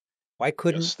them. Why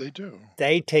couldn't Yes, they do.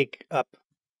 They take up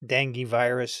dengue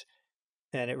virus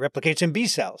and it replicates in B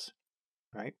cells,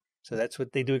 right? So that's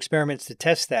what they do experiments to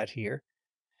test that here.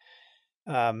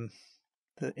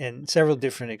 In several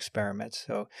different experiments.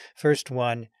 So first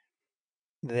one,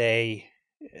 they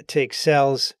take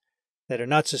cells that are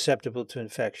not susceptible to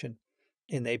infection,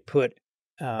 and they put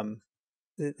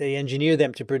they engineer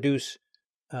them to produce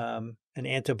an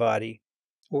antibody,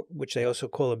 which they also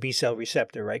call a B cell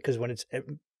receptor, right? Because when it's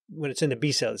in the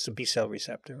B cell, it's a B cell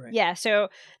receptor, right? Yeah. So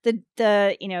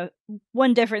the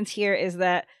one difference here is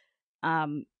that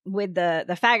with the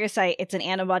phagocyte, it's an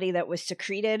antibody that was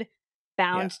secreted,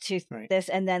 bound to this,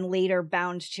 and then later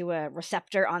bound to a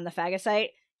receptor on the phagocyte.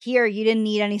 Here, you didn't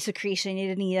need any secretion. You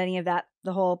didn't need any of that.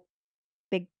 The whole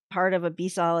big part of a B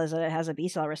cell is that it has a B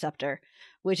cell receptor,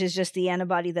 which is just the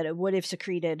antibody that it would have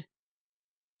secreted,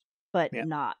 but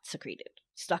not secreted,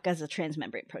 stuck as a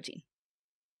transmembrane protein.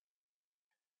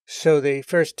 So they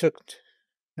first took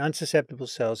non-susceptible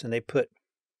cells and they put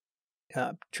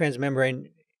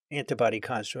transmembrane antibody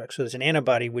constructs. So there's an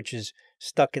antibody which is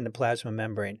stuck in the plasma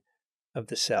membrane of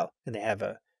the cell, and they have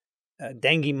a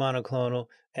dengue monoclonal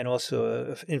and also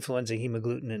a influenza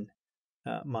hemagglutinin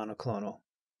monoclonal.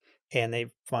 And they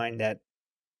find that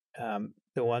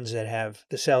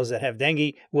the cells that have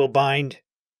dengue will bind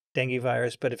dengue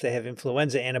virus, but if they have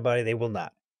influenza antibody, they will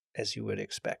not, as you would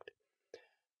expect.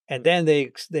 And then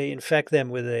they infect them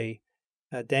with a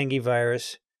dengue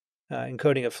virus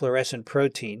encoding a fluorescent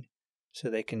protein so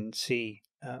they can see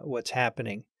what's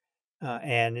happening.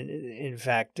 And in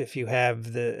fact, if you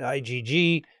have the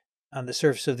IgG on the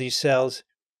surface of these cells,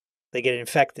 they get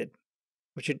infected,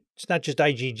 it's not just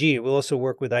IgG. It will also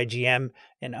work with IgM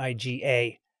and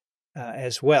IgA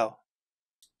as well.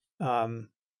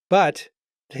 But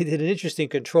they did an interesting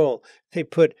control. They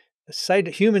put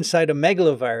a human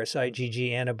cytomegalovirus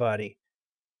IgG antibody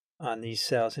on these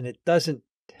cells, and it doesn't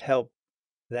help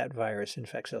that virus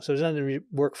infect cells. So it doesn't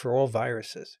work for all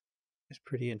viruses. It's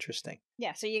pretty interesting.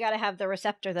 Yeah, so you got to have the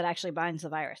receptor that actually binds the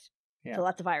virus to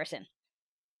let the virus in.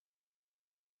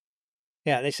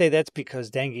 Yeah, they say that's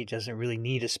because dengue doesn't really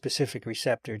need a specific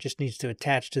receptor. It just needs to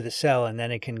attach to the cell, and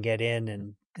then it can get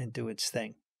in and do its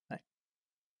thing.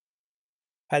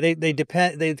 They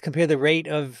compare the rate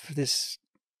of this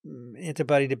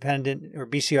antibody-dependent or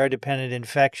BCR-dependent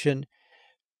infection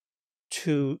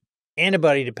to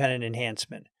antibody-dependent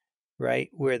enhancement, right?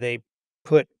 Where they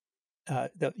put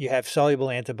you have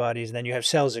soluble antibodies, and then you have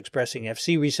cells expressing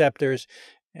FC receptors,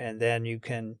 and then you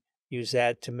can use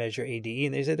that to measure ADE,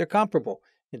 and they say they're comparable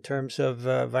in terms of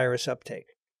virus uptake.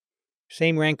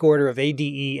 Same rank order of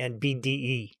ADE and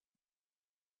BDE.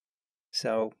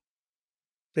 So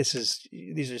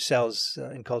these are cells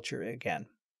in culture again.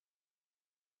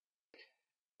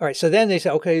 All right, so then they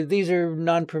say, okay, these are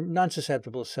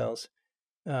non-susceptible cells.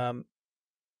 Can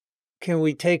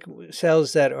we take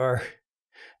cells that are,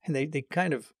 and they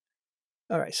kind of,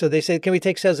 all right, so they say, can we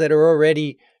take cells that are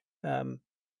already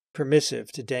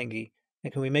permissive to dengue,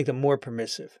 and can we make them more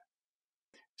permissive?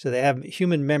 So they have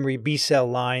human memory B cell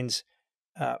lines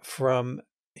from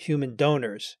human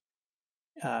donors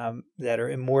that are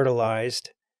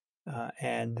immortalized,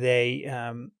 and they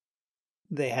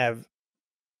have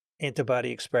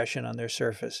antibody expression on their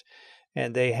surface,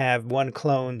 and they have one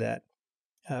clone that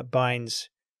binds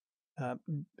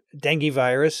dengue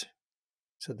virus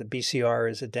So the BCR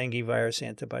is a dengue virus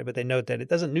antibody, but they note that it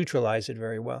doesn't neutralize it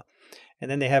very well. And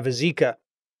then they have a Zika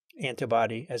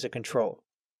antibody as a control.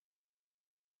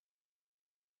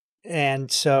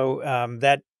 And so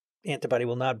that antibody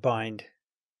will not bind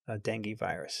dengue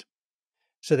virus.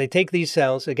 So they take these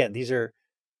cells, again, these are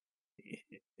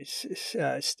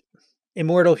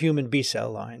immortal human B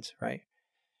cell lines, right?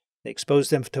 They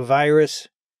expose them to virus,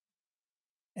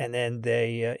 and then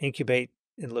they incubate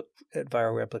and look at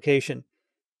viral replication.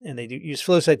 And they use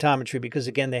flow cytometry because,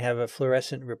 again, they have a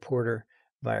fluorescent reporter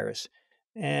virus.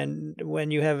 And when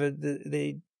you have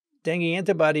the dengue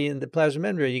antibody in the plasma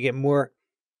membrane, you get more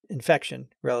infection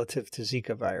relative to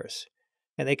Zika virus.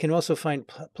 And they can also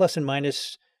find plus and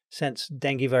minus sense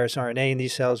dengue virus RNA in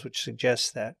these cells, which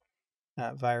suggests that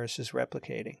virus is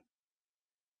replicating.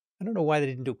 I don't know why they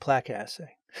didn't do plaque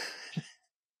assay,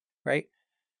 right?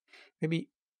 Maybe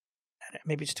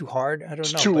it's too hard. I don't know.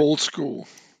 It's too old school.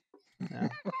 No.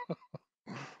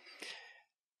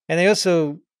 And they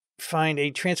also find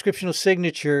a transcriptional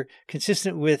signature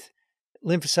consistent with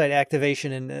lymphocyte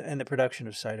activation and the production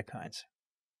of cytokines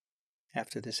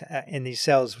after this in these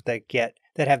cells that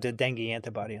have the dengue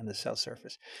antibody on the cell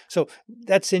surface. So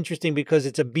that's interesting because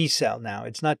it's a B cell now.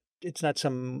 It's not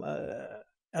some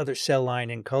other cell line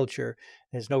in culture.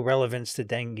 There's no relevance to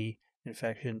dengue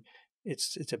infection.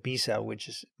 It's a B cell, which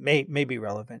is may be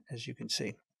relevant, as you can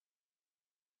see.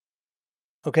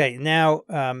 Okay, now,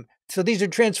 so these are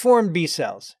transformed B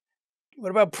cells.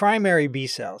 What about primary B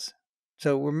cells?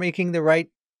 So we're making the right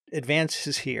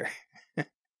advances here.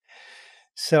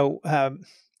 So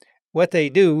what they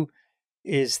do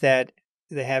is that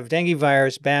they have dengue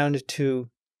virus bound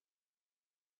to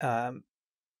an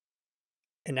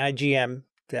IgM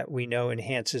that we know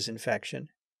enhances infection.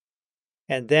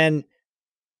 And then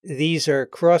these are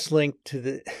cross-linked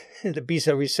to the B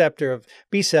cell receptor of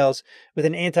B cells with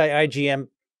an anti-IgM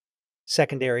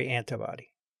secondary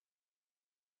antibody.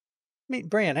 I mean,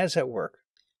 Brian, how does that work?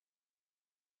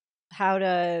 How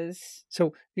does...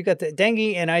 So you got the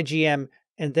dengue and IgM,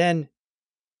 and then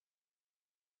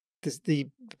the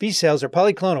B cells are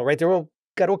polyclonal, right? They're all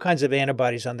got all kinds of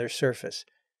antibodies on their surface.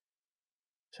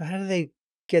 So how do they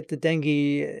get the dengue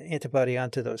antibody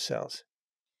onto those cells?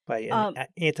 By an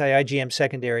anti-IgM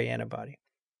secondary antibody.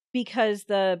 Because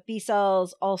the B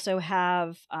cells also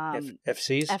have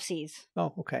FCs? FCs.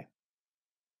 Oh, okay.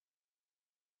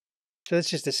 So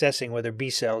that's just assessing whether B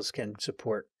cells can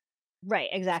support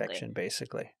infection,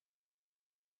 basically.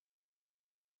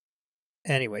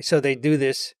 Anyway, so they do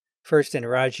this first in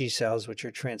Raji cells, which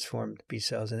are transformed B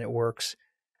cells, and it works.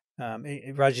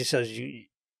 Raji cells,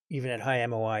 even at high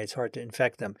MOI, it's hard to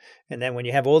infect them. And then when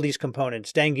you have all these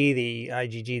components, dengue, the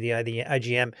IgG, the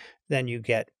IgM, then you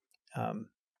get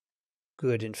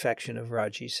good infection of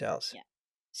Raji cells. Yeah.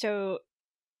 So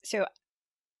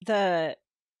the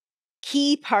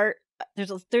key part,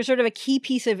 there's sort of a key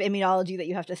piece of immunology that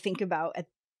you have to think about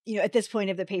at this point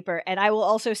of the paper. And I will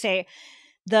also say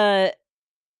the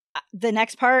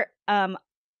next part,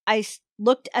 I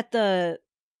looked at the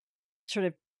sort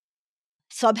of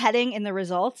subheading in the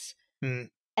results, and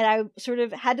I sort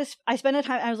of I spent a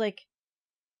time, I was like,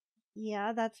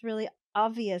 yeah, that's really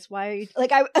obvious. Why are you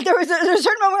there was a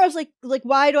certain moment where I was like,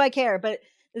 why do I care? But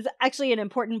there's actually an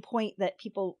important point that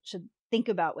people should think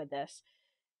about with this.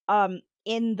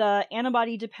 In the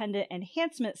antibody dependent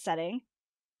enhancement setting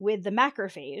with the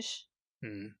macrophage,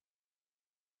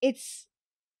 it's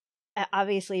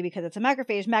obviously because it's a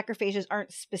macrophage, macrophages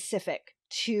aren't specific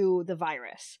to the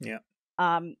virus. Yeah.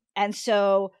 And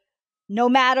so no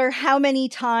matter how many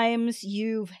times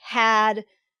you've had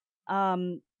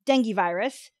dengue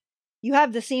virus, you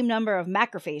have the same number of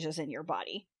macrophages in your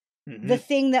body. Mm-hmm. The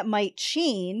thing that might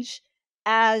change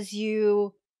as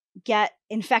you get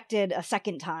infected a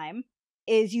second time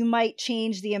is you might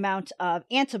change the amount of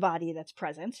antibody that's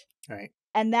present. Right.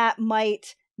 And that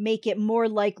might make it more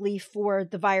likely for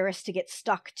the virus to get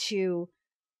stuck to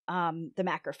the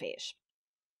macrophage.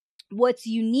 What's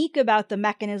unique about the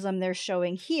mechanism they're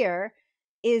showing here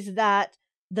is that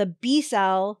the B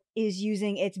cell is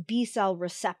using its B cell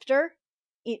receptor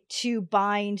to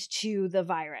bind to the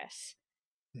virus.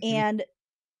 Mm-hmm. And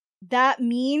that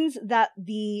means that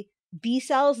the B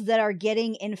cells that are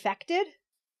getting infected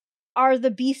are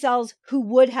the B cells who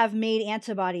would have made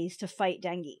antibodies to fight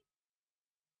dengue.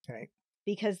 Right.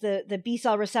 Because the B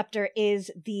cell receptor is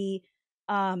the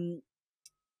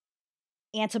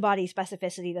antibody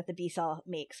specificity that the B cell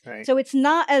makes. Right. So it's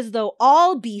not as though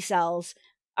all B cells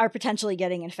are potentially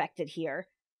getting infected here.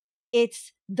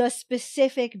 It's the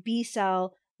specific B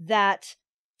cell that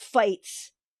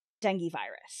fights dengue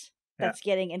virus that's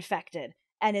getting infected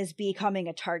and is becoming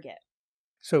a target.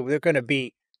 So they're going to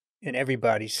be in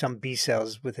everybody some B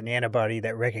cells with an antibody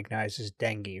that recognizes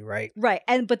dengue, right? Right.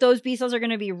 But those B cells are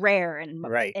going to be rare in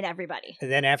everybody.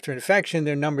 And then after infection,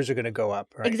 their numbers are going to go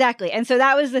up, right? Exactly. And so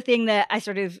that was the thing that I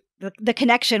sort of, the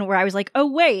connection where I was like, oh,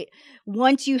 wait,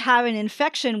 once you have an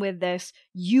infection with this,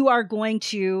 you are going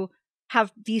to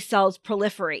have these cells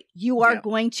proliferate. You are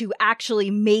going to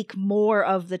actually make more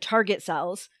of the target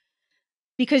cells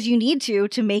because you need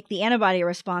to make the antibody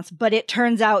response. But it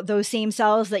turns out those same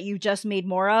cells that you just made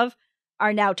more of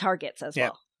are now targets as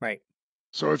well. Right.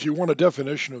 So if you want a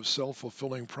definition of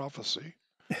self-fulfilling prophecy,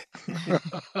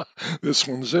 this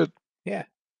one's it. Yeah,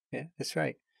 that's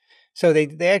right. So they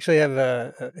actually have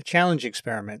a challenge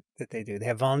experiment that they do. They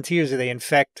have volunteers that they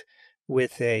infect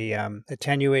with a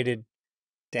attenuated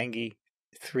dengue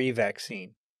 3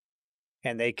 vaccine,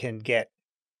 and they can get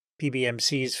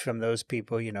PBMCs from those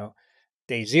people,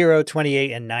 day 0,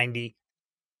 28, and 90.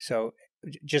 So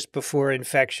just before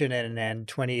infection, and then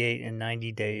 28 and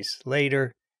 90 days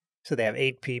later. So they have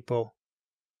 8 people.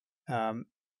 And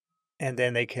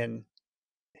then they can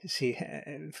see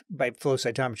by flow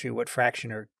cytometry what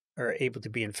fraction are able to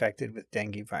be infected with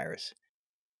dengue virus.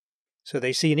 So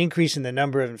they see an increase in the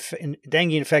number of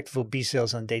dengue infectable B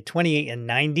cells on day 28 and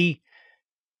 90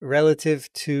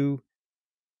 relative to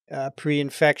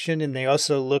pre-infection. And they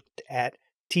also looked at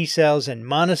T cells and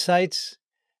monocytes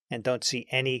and don't see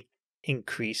any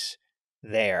increase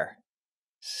there.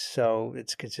 So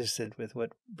it's consistent with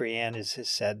what Brianne has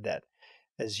said, that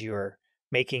as you're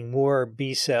making more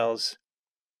B cells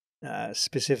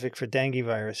specific for dengue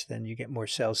virus, then you get more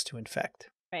cells to infect.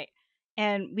 Right.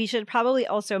 And we should probably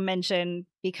also mention,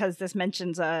 because this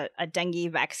mentions a dengue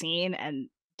vaccine, and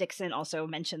Dixon also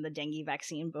mentioned the dengue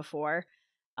vaccine before,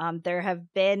 there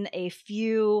have been a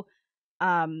few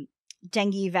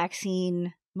dengue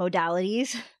vaccine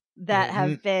modalities that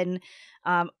have been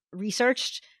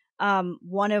researched,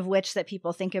 one of which that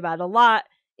people think about a lot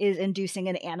is inducing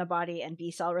an antibody and B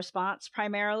cell response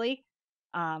primarily.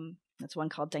 That's one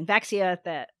called Dengvaxia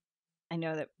that I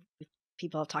know that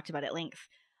people have talked about at length.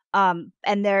 And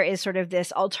there is sort of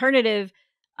this alternative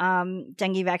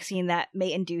dengue vaccine that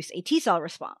may induce a T cell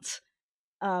response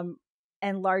and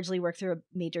largely work through a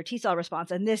major T cell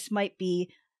response. And this might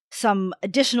be some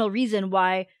additional reason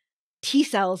why T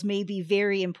cells may be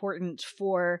very important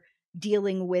for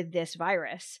dealing with this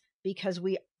virus, because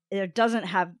it doesn't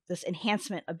have this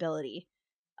enhancement ability.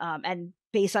 And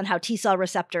based on how T cell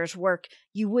receptors work,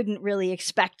 you wouldn't really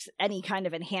expect any kind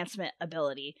of enhancement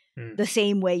ability the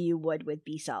same way you would with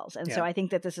B cells. And so I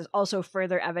think that this is also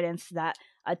further evidence that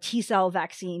a T cell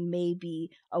vaccine may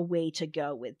be a way to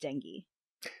go with dengue.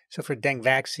 So for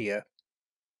Dengvaxia,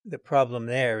 the problem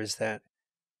there is that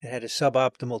it had a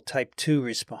suboptimal type 2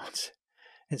 response.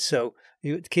 And so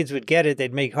kids would get it,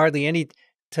 they'd make hardly any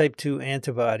type 2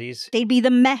 antibodies. They'd be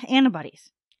the meh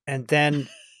antibodies. And then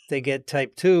they get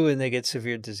type 2 and they get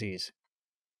severe disease.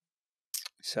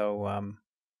 So,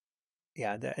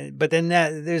 but then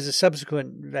there's a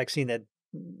subsequent vaccine that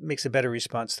makes a better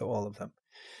response to all of them.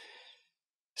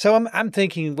 So I'm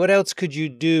thinking, what else could you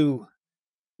do?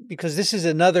 Because this is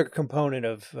another component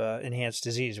of enhanced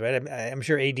disease, right? I'm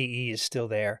sure ADE is still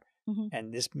there,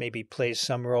 and this maybe plays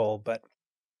some role, but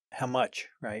how much,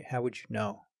 right? How would you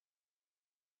know?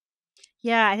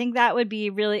 Yeah, I think that would be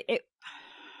really...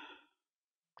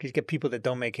 You get people that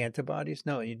don't make antibodies?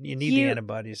 No, you need the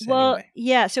antibodies anyway.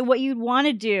 Yeah, so what you'd want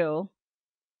to do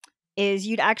is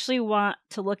you'd actually want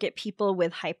to look at people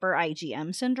with hyper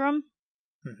IgM syndrome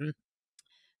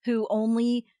who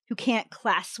can't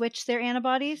class switch their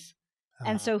antibodies,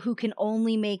 and so who can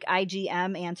only make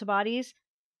IgM antibodies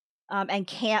and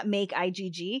can't make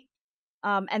IgG.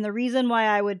 And the reason why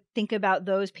I would think about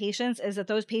those patients is that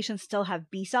those patients still have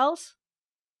B cells.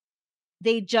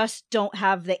 They just don't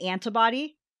have the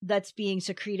antibody that's being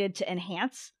secreted to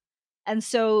enhance. And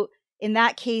so in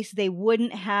that case, they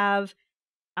wouldn't have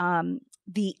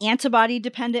the antibody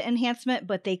dependent enhancement,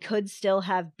 but they could still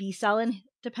have B cell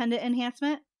dependent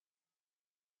enhancement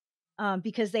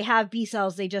because they have B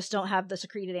cells. They just don't have the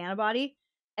secreted antibody.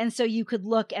 And so you could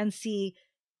look and see,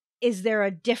 is there a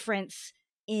difference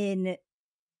in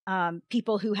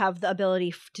people who have the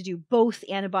ability to do both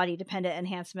antibody dependent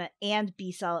enhancement and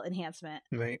B cell enhancement,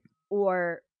 right?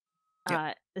 Or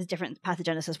is different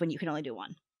pathogenesis when you can only do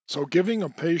one. So giving a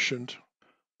patient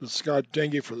that's got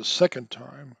dengue for the second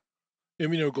time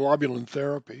immunoglobulin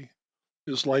therapy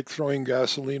is like throwing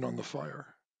gasoline on the fire.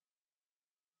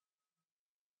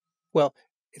 Well,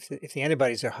 if the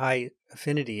antibodies are high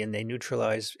affinity and they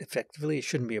neutralize effectively, it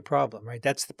shouldn't be a problem, right?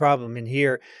 That's the problem in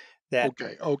here, that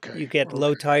you get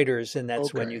low titers, and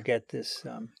that's when you get this.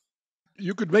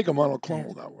 You could make a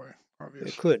monoclonal that way. Obvious.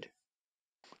 It could.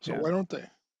 So why don't they?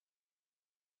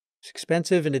 It's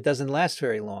expensive and it doesn't last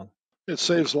very long. It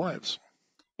saves lives.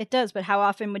 It does, but how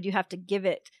often would you have to give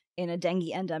it in a dengue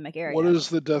endemic area? What is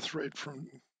the death rate from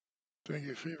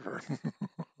dengue fever?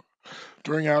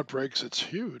 During outbreaks, it's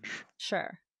huge.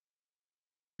 Sure.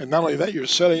 And not only that, you're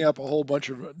setting up a whole bunch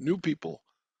of new people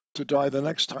to die the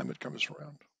next time it comes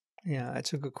around. Yeah,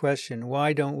 that's a good question.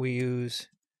 Why don't we use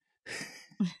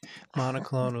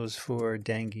monoclonals for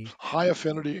dengue? High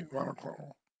affinity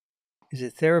monoclonal. Is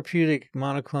it therapeutic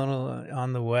monoclonal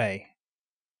on the way?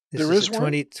 This There is a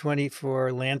one?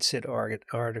 2024 Lancet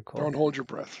article. Don't hold your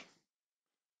breath.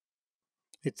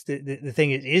 It's the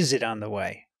thing is it on the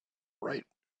way? Right.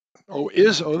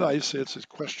 I say it's a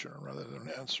question rather than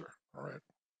an answer. All right.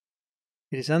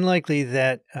 It is unlikely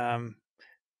that, well,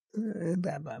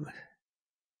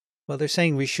 they're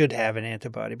saying we should have an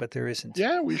antibody, but there isn't.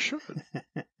 Yeah, we should.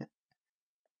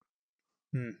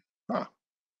 Huh.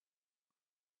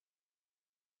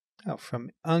 Oh, from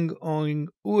Ung Ong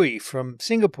Ui from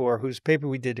Singapore, whose paper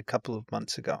we did a couple of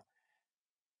months ago.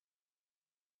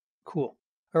 Cool.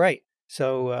 All right.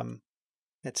 So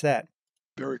that's that.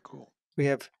 Very cool. We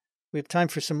have time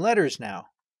for some letters now.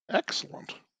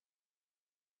 Excellent.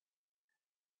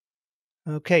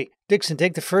 Okay, Dixon,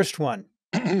 take the first one.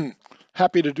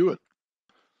 Happy to do it.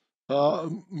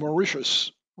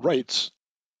 Mauritius writes.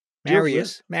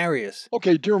 Marius.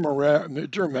 Okay, dear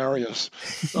Marius.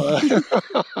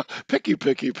 Picky.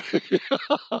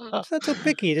 It's not so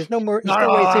picky. There's no way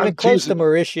it's even close to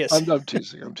Mauritius. I'm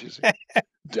teasing.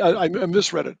 I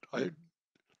misread it.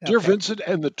 Dear Vincent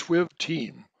and the TWiV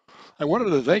team, I wanted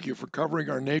to thank you for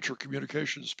covering our Nature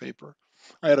Communications paper.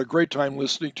 I had a great time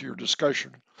listening to your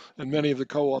discussion, and many of the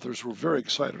co-authors were very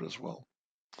excited as well.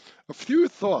 A few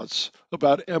thoughts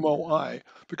about MOI,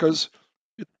 because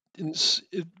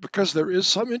there is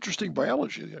some interesting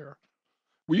biology there.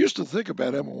 We used to think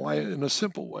about MOI in a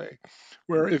simple way,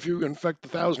 where if you infect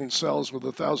 1,000 cells with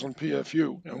 1,000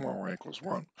 PFU, MOI equals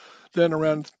 1, then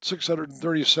around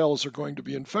 630 cells are going to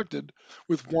be infected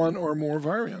with one or more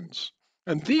variants.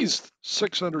 And these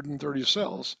 630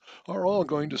 cells are all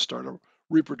going to start a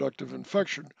reproductive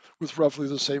infection with roughly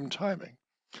the same timing.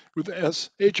 With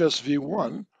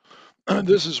HSV1,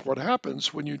 this is what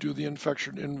happens when you do the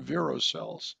infection in viro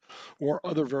cells or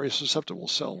other very susceptible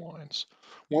cell lines.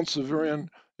 Once the virion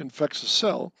infects a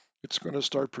cell, it's going to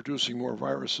start producing more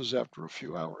viruses after a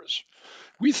few hours.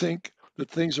 We think that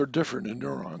things are different in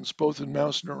neurons, both in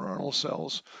mouse neuronal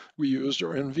cells we used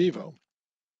or in vivo,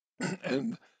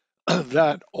 and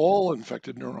that all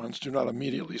infected neurons do not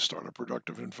immediately start a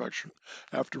productive infection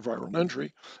after viral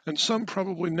entry, and some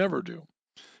probably never do.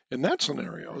 In that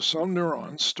scenario, some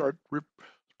neurons start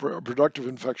productive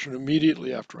infection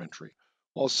immediately after entry,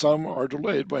 while some are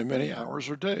delayed by many hours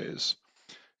or days.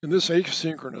 In this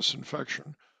asynchronous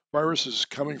infection, viruses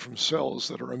coming from cells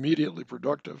that are immediately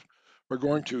productive are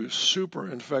going to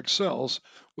super-infect cells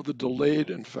with a delayed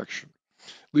infection,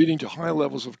 leading to high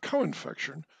levels of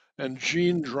co-infection and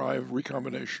gene-drive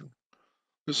recombination.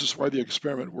 This is why the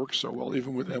experiment works so well,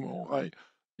 even with MOI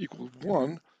equals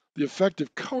 1. The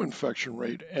effective co-infection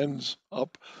rate ends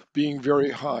up being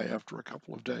very high after a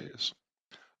couple of days.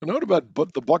 A note about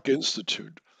the Buck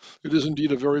Institute. It is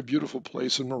indeed a very beautiful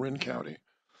place in Marin County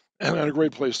and a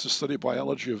great place to study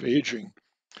biology of aging.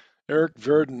 Eric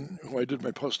Verdon, who I did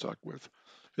my postdoc with,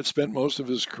 had spent most of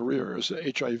his career as an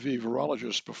HIV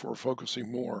virologist before focusing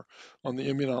more on the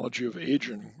immunology of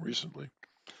aging recently.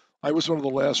 I was one of the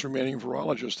last remaining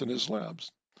virologists in his labs.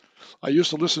 I used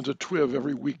to listen to TWiV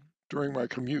every week during my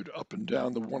commute up and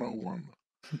down the 101.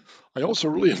 I also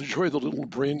really enjoyed the little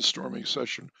brainstorming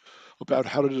session about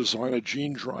how to design a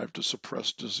gene drive to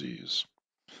suppress disease.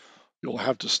 You'll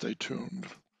have to stay tuned.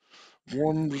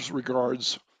 Warm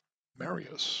regards,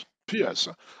 Marius. P.S.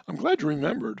 I'm glad you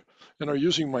remembered and are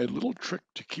using my little trick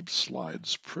to keep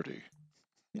slides pretty.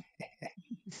 No,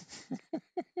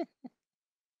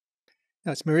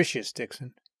 it's Mauritius,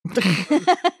 Dixon.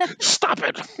 Stop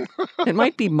it. It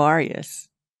might be Marius.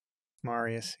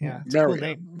 Marius, yeah. It's a cool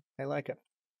name. I like it.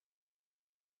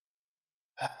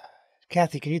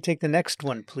 Kathy, can you take the next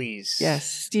one, please? Yes,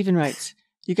 Stephen writes,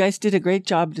 you guys did a great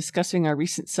job discussing our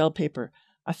recent Cell paper.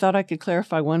 I thought I could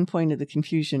clarify one point of the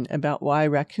confusion about why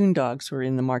raccoon dogs were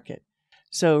in the market.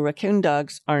 So raccoon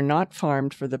dogs are not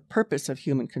farmed for the purpose of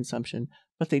human consumption,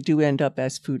 but they do end up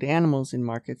as food animals in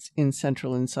markets in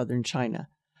central and southern China.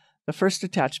 The first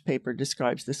attached paper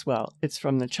describes this well. It's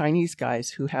from the Chinese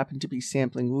guys who happened to be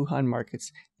sampling Wuhan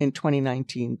markets in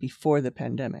 2019 before the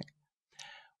pandemic.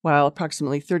 While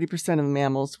approximately 30% of the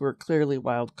mammals were clearly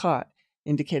wild caught,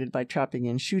 indicated by trapping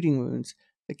and shooting wounds,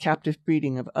 The captive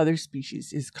breeding of other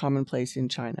species is commonplace in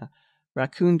China.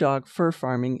 Raccoon dog fur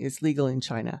farming is legal in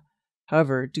China.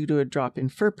 However, due to a drop in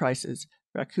fur prices,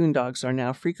 raccoon dogs are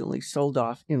now frequently sold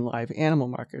off in live animal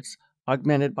markets,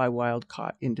 augmented by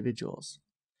wild-caught individuals.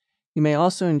 You may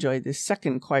also enjoy this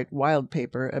second quite wild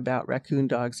paper about raccoon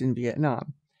dogs in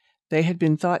Vietnam. They had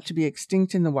been thought to be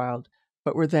extinct in the wild,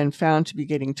 but were then found to be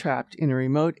getting trapped in a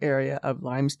remote area of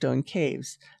limestone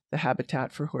caves, the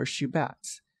habitat for horseshoe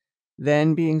bats,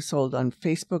 then being sold on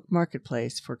Facebook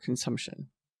Marketplace for consumption.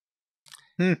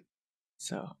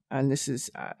 So, and this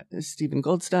is Stephen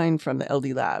Goldstein from the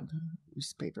LD Lab,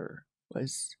 whose paper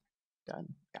was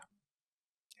done. Yeah.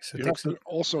 So you have to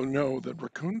also know that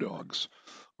raccoon dogs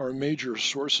are major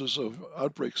sources of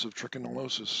outbreaks of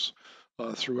trichinosis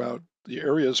throughout the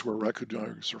areas where raccoon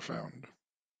dogs are found.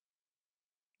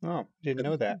 Oh, didn't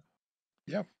know that.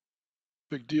 Yeah,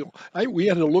 big deal. We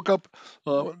had to look up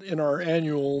in our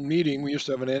annual meeting. We used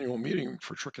to have an annual meeting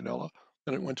for Trichinella,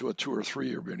 and it went to a 2 or 3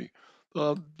 year meeting.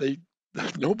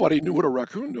 Nobody knew what a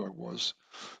raccoon dog was,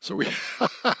 so we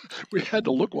we had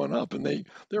to look one up, and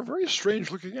they're very strange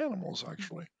looking animals,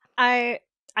 actually. I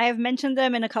have mentioned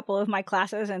them in a couple of my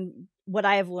classes, and what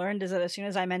I have learned is that as soon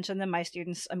as I mention them, my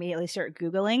students immediately start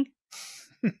Googling.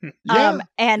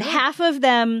 Half of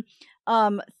them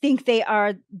think they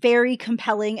are very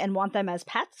compelling and want them as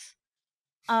pets.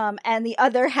 And the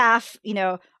other half,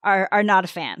 are not a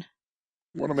fan.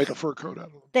 Want to make a fur coat out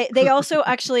of them. They also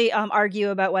actually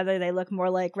argue about whether they look more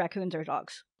like raccoons or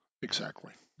dogs.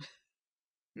 Exactly.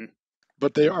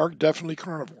 But they are definitely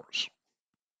carnivores.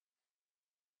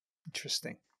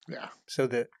 Interesting. Yeah. So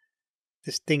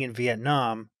this thing in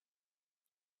Vietnam,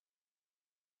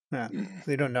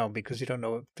 they don't know because you don't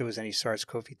know if there was any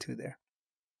SARS-CoV-2 there.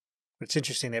 But it's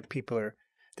interesting that people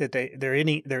they're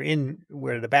in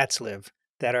where the bats live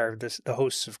that are the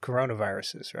hosts of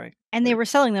coronaviruses, right? And they were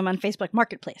selling them on Facebook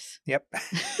Marketplace. Yep.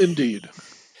 Indeed.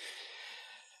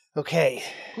 Okay.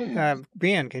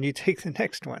 Brianne, can you take the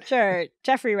next one? Sure.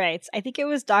 Jeffrey writes, I think it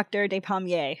was Dr.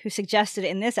 Despommier who suggested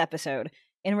in this episode,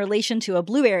 in relation to a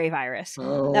blueberry virus,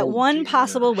 that one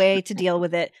possible way to deal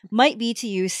with it might be to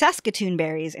use Saskatoon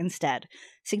berries instead,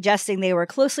 suggesting they were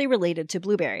closely related to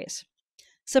blueberries.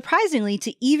 Surprisingly,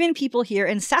 to even people here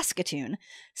in Saskatoon,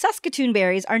 Saskatoon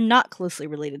berries are not closely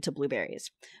related to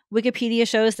blueberries. Wikipedia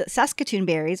shows that Saskatoon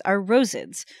berries are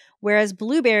rosids, whereas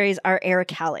blueberries are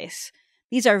ericales.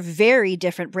 These are very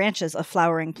different branches of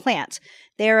flowering plants.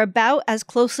 They are about as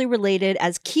closely related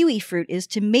as kiwi fruit is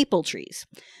to maple trees,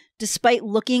 despite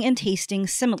looking and tasting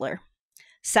similar.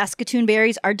 Saskatoon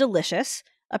berries are delicious,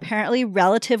 apparently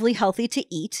relatively healthy to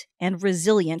eat, and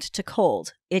resilient to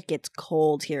cold. It gets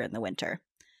cold here in the winter.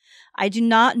 I do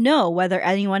not know whether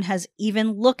anyone has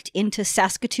even looked into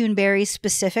Saskatoon berries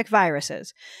specific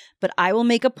viruses, but I will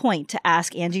make a point to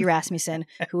ask Angie Rasmussen,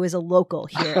 who is a local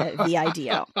here at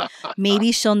VIDO.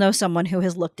 Maybe she'll know someone who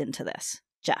has looked into this.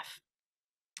 Jeff.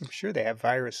 I'm sure they have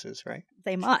viruses, right?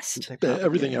 They must.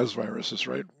 Everything has viruses,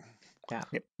 right? Yeah.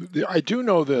 I do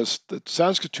know this, that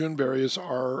Saskatoon berries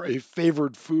are a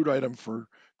favored food item for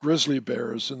grizzly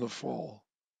bears in the fall.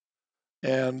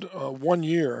 And 1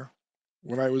 year,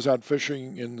 when I was out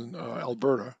fishing in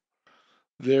Alberta,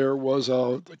 there was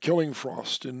a killing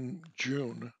frost in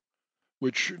June,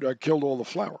 which killed all the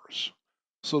flowers.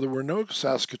 So there were no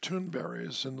Saskatoon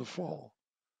berries in the fall.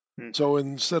 So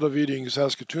instead of eating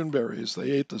Saskatoon berries,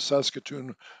 they ate the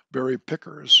Saskatoon berry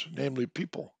pickers, namely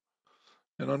people.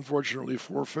 And unfortunately,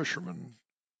 4 fishermen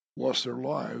lost their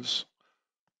lives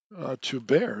to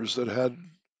bears that had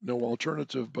no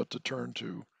alternative but to turn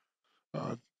to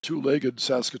 2-legged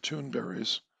Saskatoon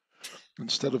berries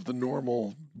instead of the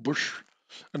normal bush.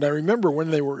 And I remember when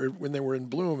they were in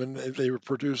bloom and they were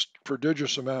produced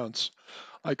prodigious amounts,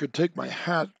 I could take my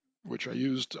hat, which I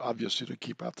used obviously to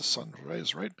keep out the sun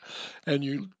rays, right? And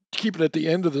you keep it at the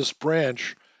end of this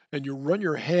branch, and you run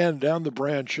your hand down the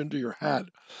branch into your hat.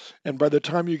 And by the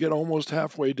time you get almost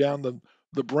halfway down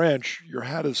the branch, your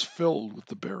hat is filled with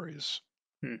the berries.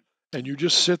 And you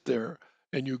just sit there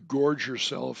and you gorge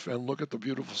yourself and look at the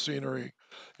beautiful scenery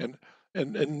and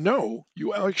know,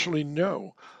 you actually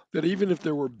know that even if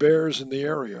there were bears in the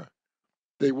area,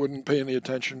 they wouldn't pay any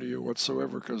attention to you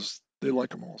whatsoever because they like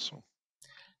them also.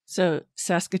 So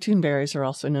Saskatoon berries are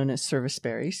also known as service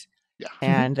berries. Yeah.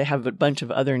 And they have a bunch of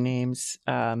other names,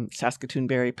 Saskatoon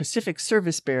berry, Pacific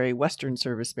service berry, Western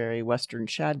service berry, Western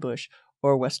shadbush,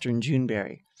 or Western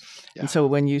Juneberry. Yeah. And so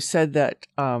when you said that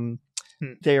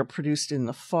they are produced in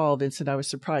the fall, Vincent, I was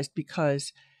surprised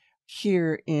because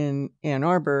here in Ann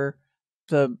Arbor,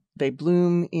 they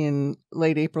bloom in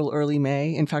late April, early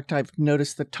May. In fact, I've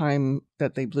noticed the time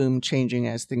that they bloom changing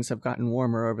as things have gotten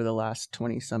warmer over the last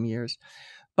 20 some years.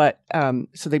 But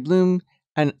so they bloom,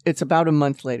 and it's about a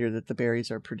month later that the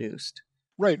berries are produced.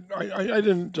 Right. I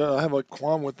didn't have a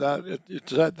qualm with that.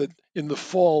 It's that in the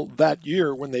fall that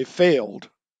year when they failed,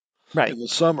 right, in the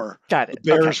summer, got it.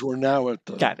 The bears were now at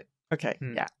the. Got it. Okay,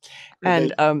 yeah,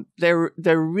 and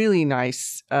they're really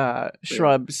nice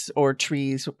shrubs or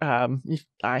trees.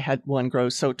 I had one grow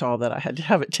so tall that I had to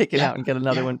have it taken out and get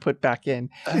another one put back in.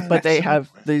 But they have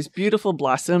these beautiful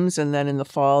blossoms, and then in the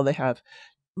fall they have,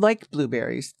 like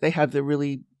blueberries, they have the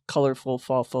really colorful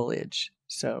fall foliage.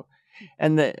 So,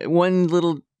 and the one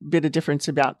little bit of difference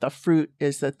about the fruit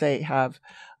is that they have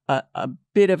a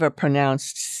bit of a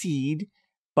pronounced seed,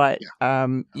 but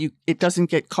it doesn't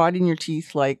get caught in your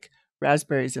teeth like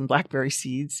raspberries and blackberry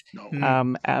seeds.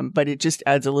 No. But it just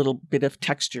adds a little bit of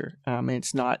texture. And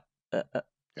it's not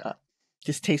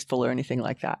distasteful or anything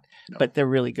like that. No. But they're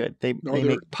really good. They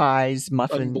make pies,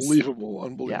 muffins.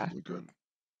 Unbelievably good.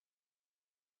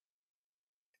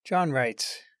 John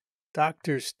writes,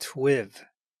 Doctors TWiV.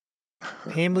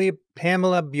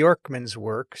 Pamela Bjorkman's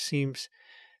work seems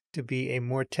to be a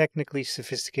more technically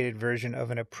sophisticated version of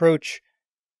an approach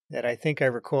that I think I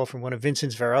recall from one of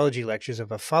Vincent's virology lectures of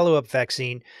a follow-up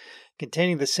vaccine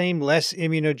containing the same less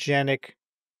immunogenic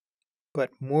but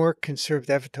more conserved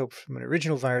epitope from an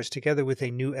original virus together with a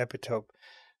new epitope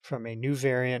from a new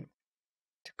variant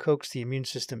to coax the immune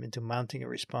system into mounting a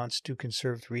response to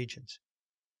conserved regions.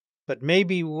 But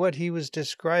maybe what he was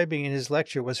describing in his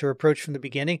lecture was her approach from the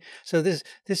beginning. So this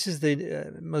is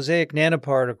the mosaic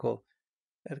nanoparticle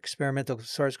experimental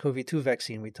SARS-CoV-2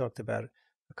 vaccine we talked about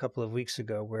a couple of weeks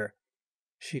ago, where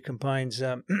she combines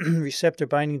receptor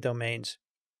binding domains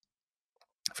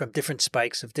from different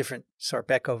spikes of different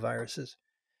sarbecoviruses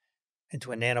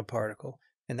into a nanoparticle,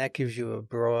 and that gives you a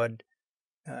broad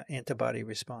antibody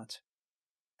response.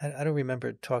 I don't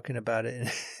remember talking about it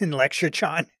in lecture,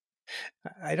 John.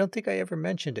 I don't think I ever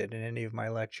mentioned it in any of my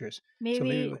lectures.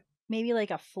 Maybe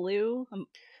like a flu.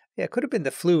 Yeah, it could have been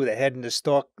the flu, the head and the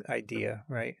stalk idea,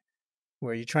 right?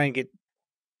 Where you try and get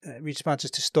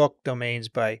responses to stalk domains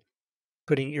by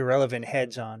putting irrelevant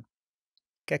heads on.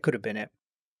 That could have been it.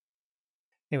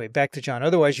 Anyway, back to John.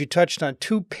 Otherwise, you touched on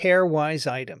two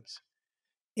pairwise items: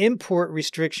 import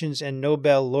restrictions and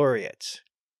Nobel laureates.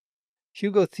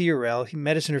 Hugo Theorel,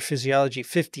 medicine or physiology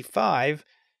 55,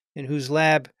 in whose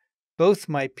lab both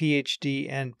my PhD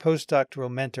and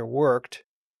postdoctoral mentor worked,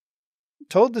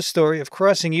 told the story of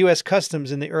crossing U.S.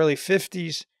 customs in the early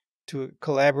 50s to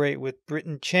collaborate with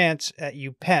Britton Chance at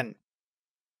UPenn.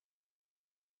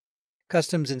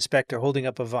 Customs inspector holding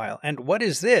up a vial. And what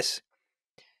is this?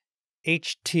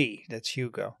 HT, that's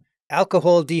Hugo.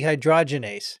 Alcohol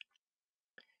dehydrogenase.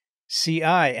 CI,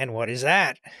 and what is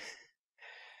that?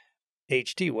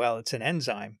 HT, well, it's an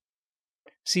enzyme.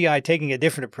 CI taking a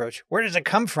different approach. Where does it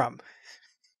come from?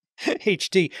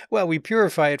 HT, well, we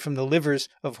purify it from the livers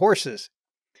of horses.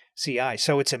 CI,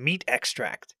 so it's a meat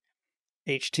extract.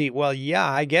 HT, well, yeah,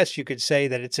 I guess you could say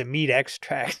that it's a meat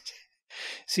extract.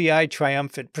 CI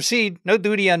triumphant. Proceed, no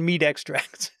duty on meat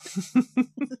extracts.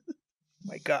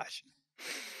 My gosh.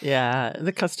 Yeah,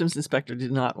 the customs inspector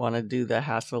did not want to do the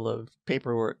hassle of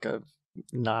paperwork of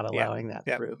not allowing that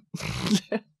through.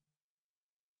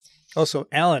 Also,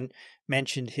 Alan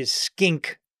mentioned his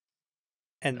skink,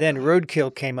 and then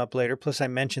roadkill came up later, plus I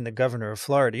mentioned the governor of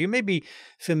Florida. You may be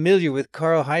familiar with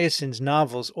Carl Hyacint's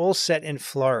novels, all set in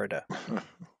Florida.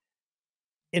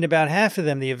 In about half of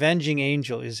them, the avenging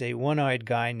angel is a one-eyed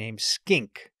guy named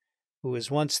Skink, who was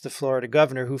once the Florida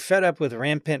governor, who, fed up with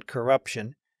rampant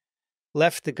corruption,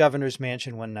 left the governor's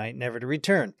mansion one night, never to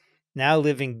return. Now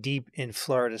living deep in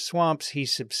Florida swamps, he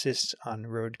subsists on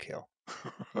roadkill.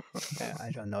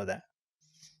 I don't know that.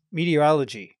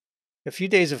 Meteorology. A few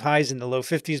days of highs in the low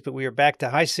 50s, but we are back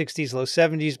to high 60s, low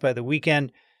 70s by the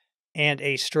weekend, and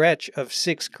a stretch of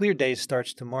 6 clear days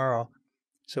starts tomorrow,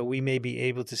 so we may be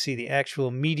able to see the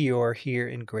actual meteor here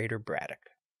in Greater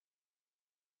Braddock.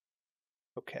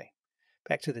 Okay,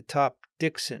 back to the top.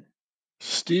 Dixon.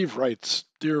 Steve writes,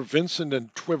 Dear Vincent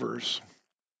and TWiVers,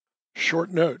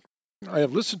 short note. I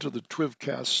have listened to the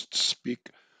TWiVcast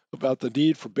speak about the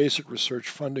need for basic research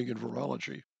funding in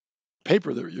virology.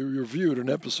 Paper that you reviewed in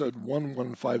episode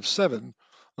 1157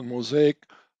 on mosaic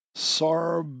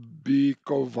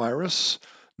sarbecovirus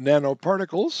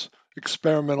nanoparticles,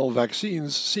 experimental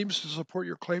vaccines seems to support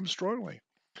your claim strongly.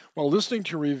 While listening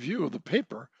to your review of the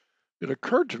paper, it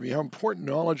occurred to me how important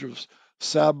knowledge of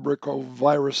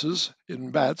sarbecoviruses in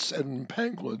bats and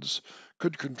pangolins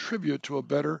could contribute to a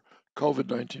better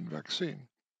COVID-19 vaccine,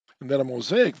 and that a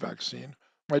mosaic vaccine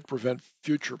might prevent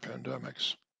future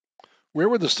pandemics. Where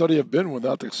would the study have been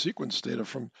without the sequence data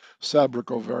from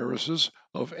sabricoviruses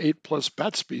of 8+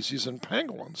 bat species and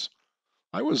pangolins?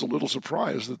 I was a little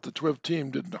surprised that the TWiV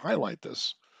team didn't highlight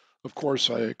this. Of course,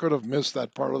 I could have missed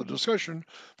that part of the discussion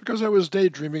because I was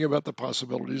daydreaming about the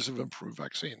possibilities of improved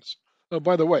vaccines.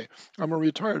 By the way, I'm a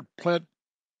retired plant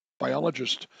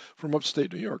biologist from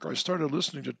upstate New York. I started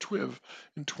listening to TWiV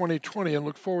in 2020 and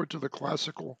look forward to the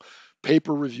classical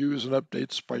paper reviews and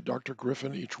updates by Dr.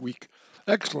 Griffin each week.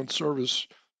 Excellent service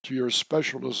to your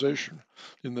specialization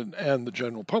and the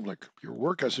general public. Your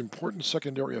work has important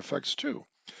secondary effects too.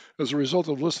 As a result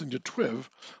of listening to TWiV,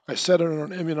 I sat in an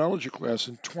immunology class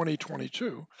in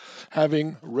 2022,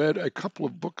 having read a couple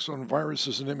of books on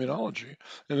viruses and immunology,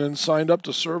 and then signed up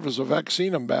to serve as a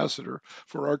vaccine ambassador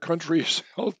for our country's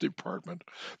health department,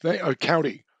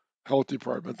 county health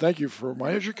department. Thank you for my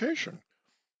education.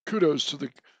 Kudos to the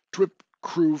TWiV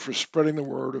crew for spreading the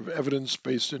word of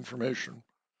evidence-based information.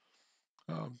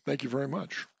 Thank you very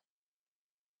much.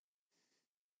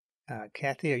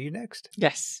 Kathy, are you next?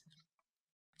 Yes.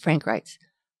 Frank writes,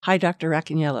 "Hi, Dr.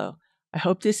 Racaniello. I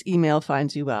hope this email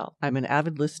finds you well. I'm an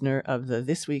avid listener of the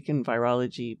This Week in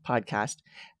Virology podcast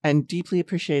and deeply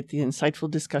appreciate the insightful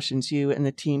discussions you and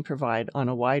the team provide on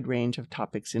a wide range of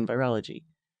topics in virology.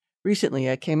 Recently,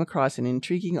 I came across an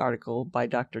intriguing article by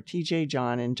Dr. T.J.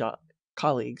 John and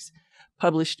colleagues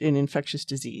published in Infectious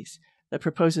Disease that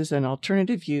proposes an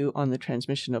alternative view on the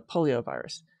transmission of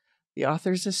poliovirus. The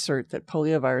authors assert that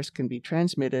poliovirus can be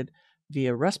transmitted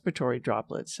via respiratory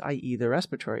droplets, i.e. the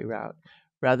respiratory route,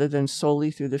 rather than solely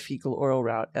through the fecal-oral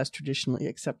route as traditionally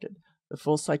accepted. The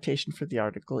full citation for the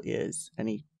article is," and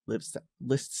he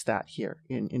lists that here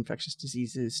in Infectious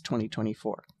Diseases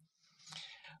 2024.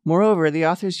 Moreover, the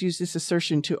authors use this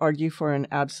assertion to argue for an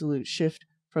absolute shift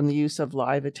from the use of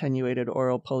live attenuated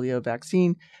oral polio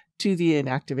vaccine to the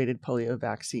inactivated polio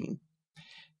vaccine.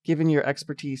 Given your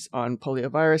expertise on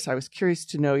poliovirus, I was curious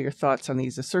to know your thoughts on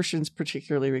these assertions,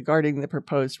 particularly regarding the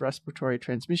proposed respiratory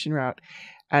transmission route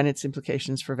and its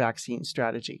implications for vaccine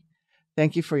strategy.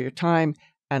 Thank you for your time,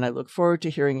 and I look forward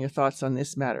to hearing your thoughts on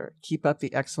this matter. Keep up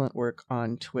the excellent work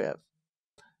on TWiV.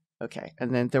 Okay,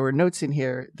 and then there were notes in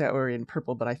here that were in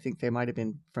purple, but I think they might have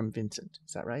been from Vincent.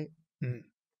 Is that right? Mm.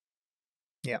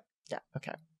 Yeah. Yeah,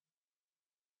 okay.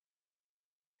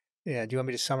 Yeah, do you want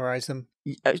me to summarize them?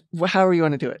 However you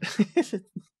want to do it.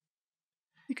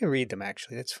 You can read them,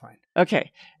 actually. That's fine.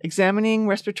 Okay. Examining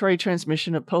respiratory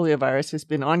transmission of poliovirus has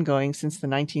been ongoing since the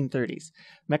 1930s.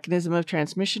 Mechanism of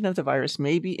transmission of the virus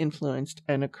may be influenced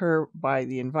and occur by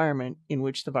the environment in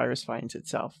which the virus finds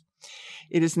itself.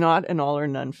 It is not an all or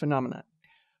none phenomenon.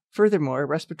 Furthermore,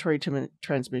 respiratory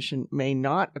transmission may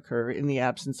not occur in the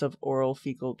absence of oral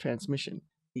fecal transmission.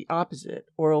 The opposite,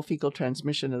 oral fecal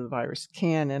transmission of the virus,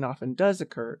 can and often does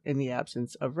occur in the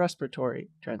absence of respiratory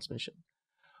transmission.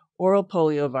 Oral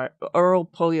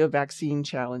polio vaccine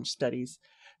challenge studies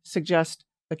suggest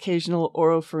occasional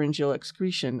oropharyngeal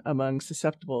excretion among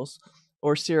susceptibles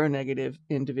or seronegative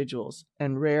individuals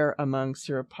and rare among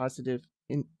seropositive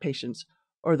patients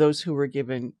or those who were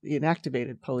given the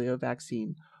inactivated polio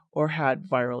vaccine or had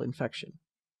viral infection.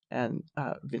 And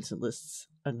Vincent lists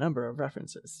a number of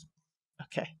references.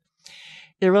 Okay.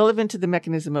 Irrelevant to the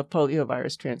mechanism of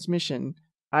poliovirus transmission,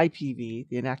 IPV,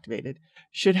 the inactivated,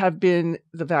 should have been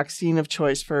the vaccine of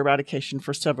choice for eradication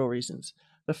for several reasons.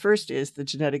 The first is the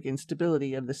genetic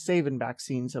instability of the Sabin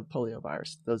vaccines of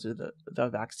poliovirus. Those are the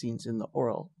vaccines in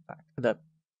the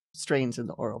strains in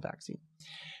the oral vaccine.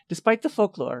 Despite the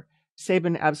folklore,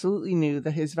 Sabin absolutely knew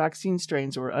that his vaccine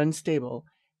strains were unstable,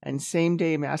 and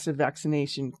same-day massive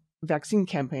vaccine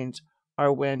campaigns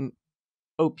are when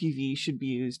OPV should be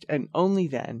used, and only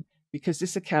then, because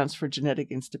this accounts for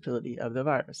genetic instability of the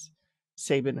virus.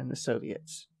 Sabin and the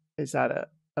Soviets. Is that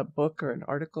a book or an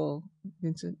article,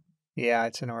 Vincent? Yeah,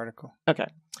 it's an article. Okay.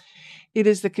 It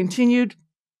is the continued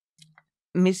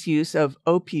misuse of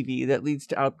OPV that leads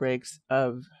to outbreaks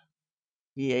of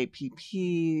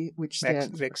VAPP, which stands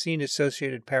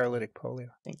vaccine-associated paralytic polio.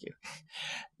 Thank you.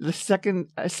 The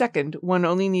second, one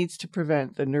only needs to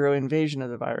prevent the neuroinvasion of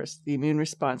the virus. The immune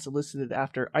response elicited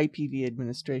after IPV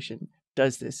administration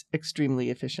does this extremely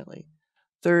efficiently.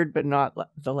 Third, but not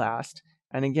the last,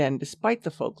 and again, despite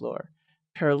the folklore,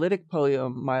 paralytic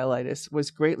poliomyelitis was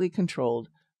greatly controlled,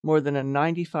 more than a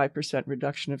 95%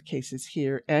 reduction of cases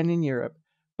here and in Europe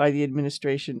by the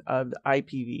administration of the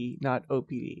IPV, not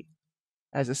OPV.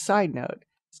 As a side note,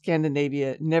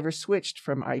 Scandinavia never switched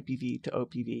from IPV to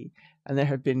OPV, and there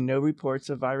have been no reports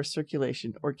of virus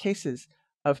circulation or cases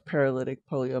of paralytic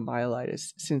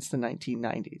poliomyelitis since the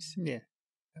 1990s. Yeah.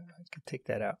 I can take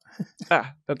that out.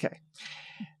 Okay.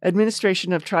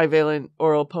 Administration of trivalent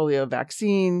oral polio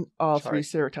vaccine, all three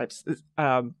serotypes,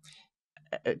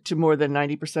 to more than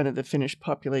 90% of the Finnish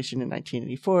population in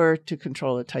 1984 to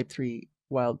control a type 3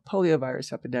 wild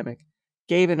poliovirus epidemic,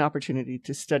 gave an opportunity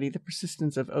to study the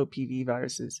persistence of OPV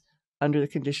viruses under the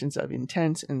conditions of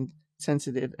intense and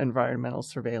sensitive environmental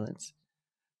surveillance.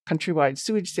 Countrywide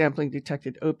sewage sampling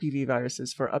detected OPV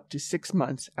viruses for up to 6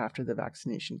 months after the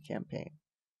vaccination campaign.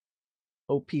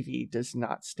 OPV does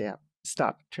not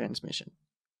stop transmission.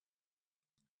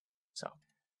 So,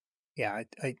 yeah, I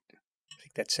think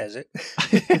that says it.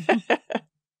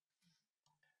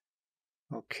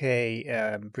 Okay,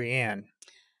 Brianne.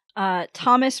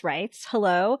 Thomas writes,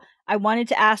 hello. I wanted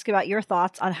to ask about your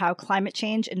thoughts on how climate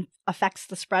change affects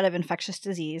the spread of infectious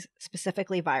disease,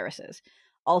 specifically viruses.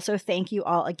 Also, thank you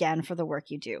all again for the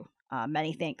work you do.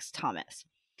 Many thanks, Thomas.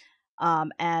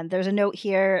 And there's a note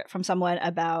here from someone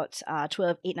about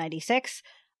TWiV 896,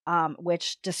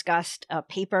 which discussed a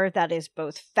paper that is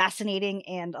both fascinating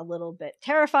and a little bit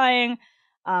terrifying.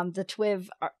 The TWiV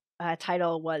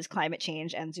title was Climate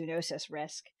Change and Zoonosis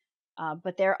Risk.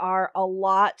 But there are a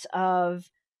lot of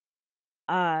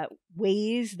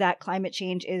ways that climate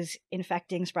change is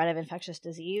infecting spread of infectious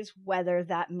disease, whether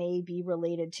that may be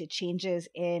related to changes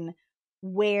in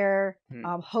where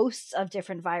hosts of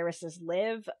different viruses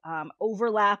live,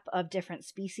 overlap of different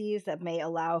species that may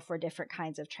allow for different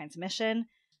kinds of transmission,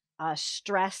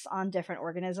 stress on different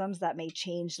organisms that may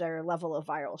change their level of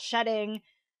viral shedding,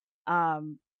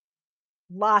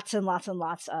 lots and lots and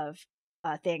lots of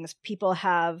things. People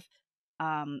have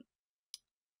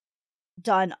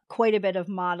done quite a bit of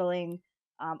modeling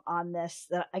on this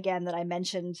that I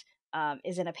mentioned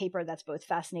is in a paper that's both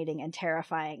fascinating and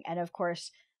terrifying. And of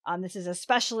course, this is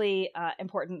especially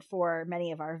important for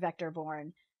many of our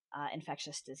vector-borne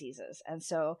infectious diseases. And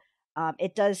so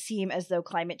it does seem as though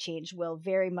climate change will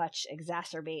very much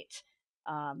exacerbate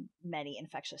many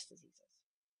infectious diseases.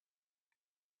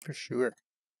 For sure.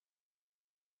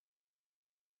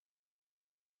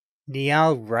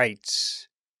 Niall writes,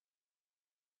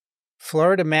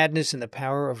 Florida madness and the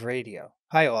power of radio.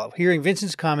 Hi all. Hearing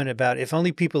Vincent's comment about if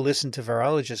only people listened to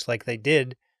virologists like they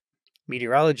did,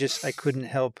 meteorologists, I couldn't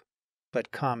help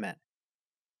but comment.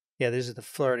 Yeah, this is the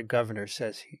Florida governor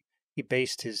says he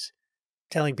based his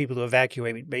telling people to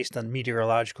evacuate based on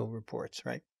meteorological reports,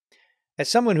 right? As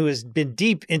someone who has been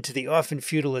deep into the often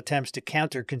futile attempts to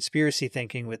counter conspiracy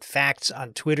thinking with facts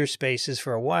on Twitter Spaces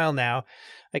for a while now,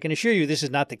 I can assure you this is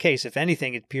not the case. If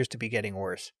anything, it appears to be getting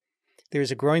worse. There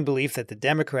is a growing belief that the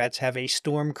Democrats have a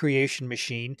storm creation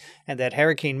machine and that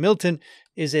Hurricane Milton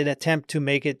is an attempt to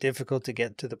make it difficult to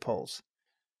get to the polls.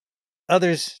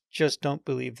 Others just don't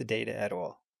believe the data at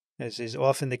all. As is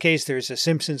often the case, there is a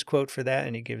Simpsons quote for that,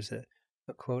 and he gives a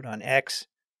quote on X.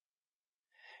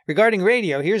 Regarding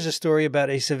radio, here's a story about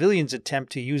a civilian's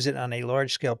attempt to use it on a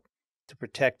large scale to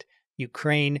protect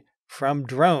Ukraine from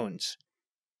drones.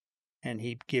 And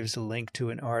he gives a link to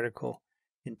an article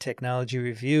in Technology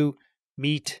Review.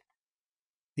 Meet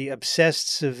the obsessed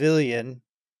civilian,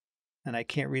 and I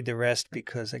can't read the rest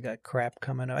because I got crap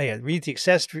coming up. Oh, yeah, read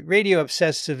the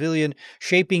radio-obsessed civilian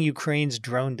shaping Ukraine's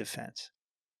drone defense.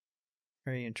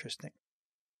 Very interesting.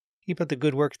 Keep up the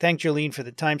good work. Thank Jolene for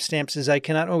the timestamps, as I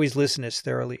cannot always listen as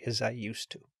thoroughly as I used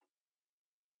to.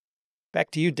 Back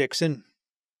to you, Dixon.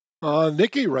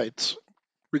 Nikki writes,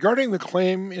 regarding the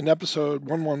claim in episode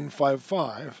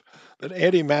 1155 that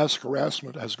anti-mask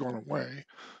harassment has gone away,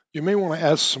 you may want to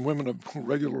ask some women who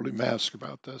regularly mask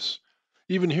about this.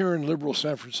 Even here in liberal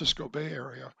San Francisco Bay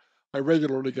Area, I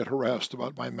regularly get harassed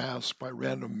about my mask by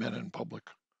random men in public.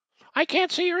 I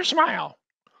can't see your smile.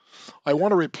 I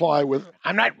want to reply with,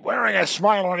 I'm not wearing a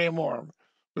smile anymore,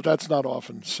 but that's not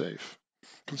often safe.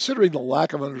 Considering the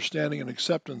lack of understanding and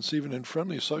acceptance even in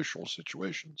friendly social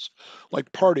situations,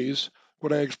 like parties,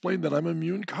 when I explain that I'm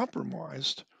immune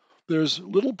compromised, there's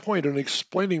little point in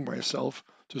explaining myself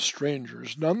to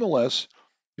strangers. Nonetheless,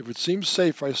 if it seems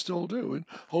safe, I still do, in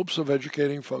hopes of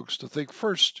educating folks to think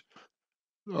first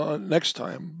next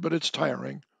time, but it's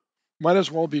tiring. Might as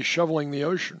well be shoveling the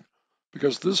ocean,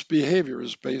 because this behavior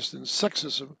is based in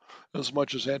sexism as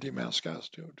much as anti-mask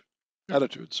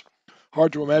attitudes.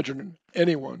 Hard to imagine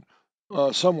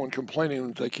someone complaining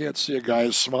that they can't see a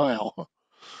guy's smile.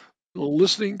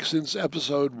 Listening since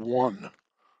episode 1.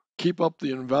 Keep up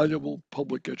the invaluable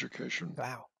public education.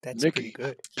 Wow, that's Nikki.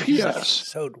 pretty good. P.S.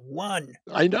 Episode 1.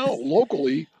 I know,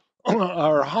 locally,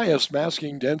 our highest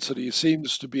masking density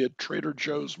seems to be at Trader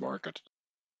Joe's Market,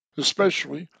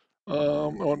 especially,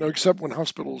 except when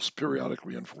hospitals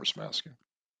periodically enforce masking.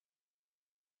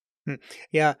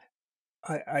 Yeah,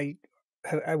 I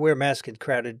I wear a mask in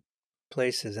crowded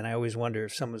places, and I always wonder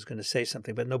if someone's going to say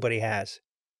something, but nobody has.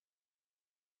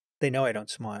 They know I don't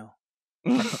smile.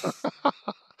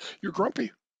 You're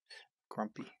grumpy.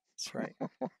 Grumpy. That's right.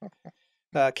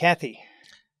 Kathy.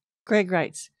 Greg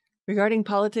writes, regarding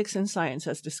politics and science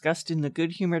as discussed in the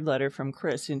good-humored letter from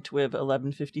Chris in TWiV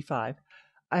 1155,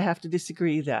 I have to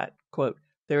disagree that, quote,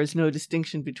 there is no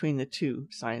distinction between the two,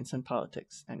 science and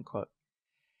politics, end quote.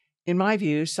 In my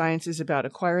view, science is about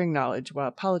acquiring knowledge,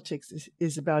 while politics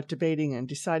is about debating and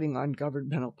deciding on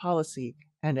governmental policy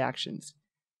and actions.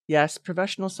 Yes,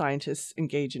 professional scientists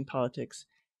engage in politics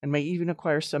and may even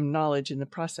acquire some knowledge in the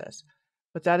process,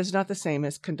 but that is not the same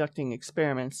as conducting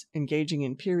experiments, engaging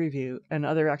in peer review, and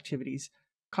other activities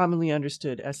commonly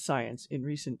understood as science in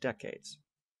recent decades.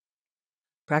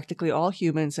 Practically all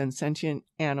humans and sentient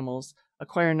animals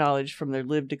acquire knowledge from their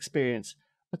lived experience,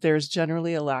 but there is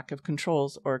generally a lack of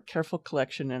controls or careful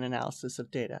collection and analysis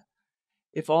of data.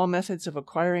 If all methods of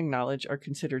acquiring knowledge are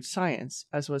considered science,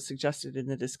 as was suggested in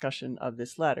the discussion of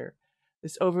this letter,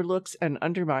 this overlooks and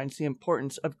undermines the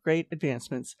importance of great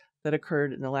advancements that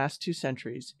occurred in the last 2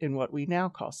 centuries in what we now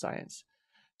call science.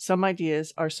 Some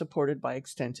ideas are supported by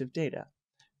extensive data.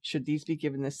 Should these be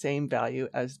given the same value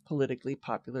as politically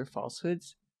popular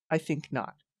falsehoods? I think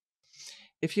not.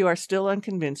 If you are still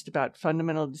unconvinced about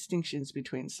fundamental distinctions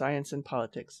between science and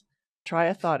politics, try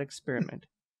a thought experiment.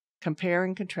 Compare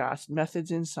and contrast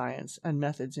methods in science and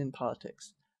methods in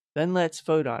politics. Then let's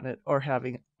vote on it or have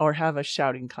a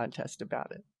shouting contest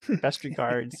about it. Best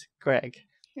regards, Greg.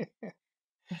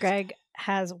 Greg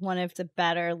has one of the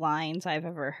better lines I've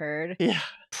ever heard. Yeah.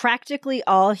 Practically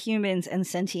all humans and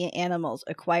sentient animals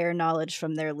acquire knowledge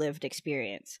from their lived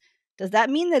experience. Does that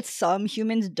mean that some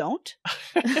humans don't?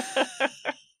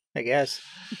 I guess.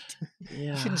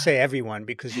 Yeah. You shouldn't say everyone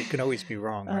because you can always be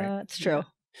wrong, right? It's true.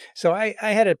 So I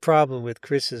had a problem with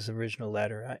Chris's original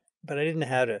letter, but I didn't know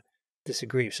how to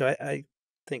disagree. So I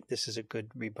think this is a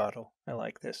good rebuttal. I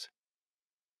like this.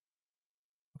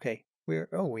 Okay.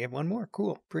 We have one more.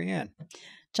 Cool. Brianne.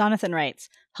 Jonathan writes,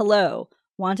 hello,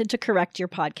 wanted to correct your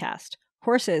podcast.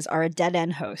 Horses are a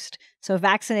dead-end host, so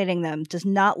vaccinating them does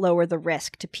not lower the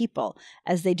risk to people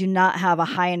as they do not have a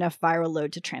high enough viral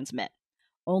load to transmit.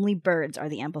 Only birds are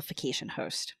the amplification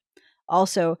host.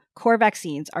 Also, core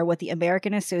vaccines are what the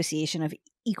American Association of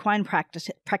Equine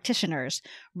Practitioners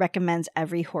recommends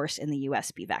every horse in the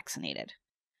U.S. be vaccinated.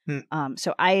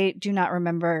 So I do not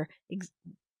remember.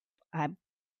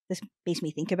 This makes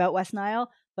me think about West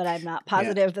Nile, but I'm not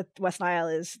positive that West Nile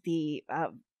is the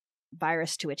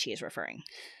virus to which he is referring.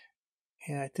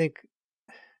 Yeah, I think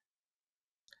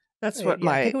that's what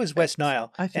I think it was West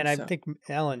Nile. I think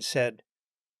Ellen said,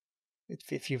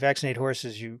 if you vaccinate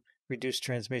horses, you reduce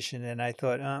transmission. And I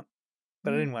thought,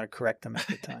 but I didn't want to correct them at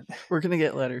the time. We're going to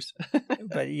get letters.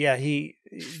 But yeah, he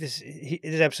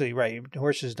is absolutely right.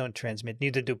 Horses don't transmit,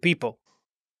 neither do people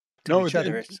to each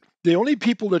other. The only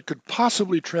people that could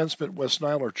possibly transmit West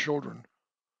Nile are children.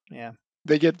 Yeah.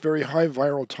 They get very high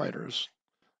viral titers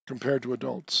compared to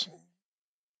adults.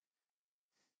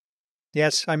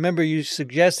 Yes, I remember you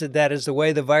suggested that as the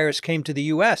way the virus came to the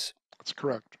U.S. That's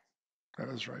correct. That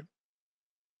is right.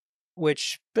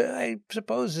 Which I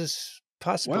suppose is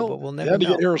possible, but we'll never know. They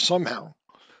had to get here somehow.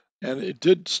 And it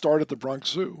did start at the Bronx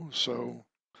Zoo.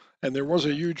 And there was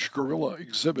a huge gorilla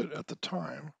exhibit at the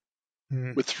time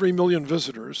with 3 million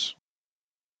visitors.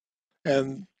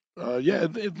 And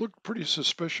it looked pretty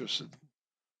suspicious.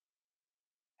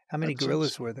 How many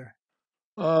gorillas were there?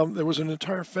 There was an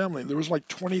entire family. There was like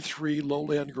 23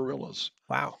 lowland gorillas.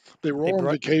 Wow. They were all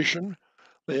on vacation.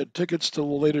 They had tickets to the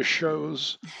latest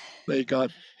shows. They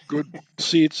got good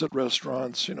seats at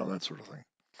restaurants, that sort of thing.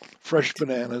 Fresh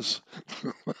bananas.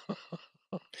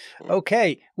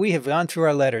 Okay, we have gone through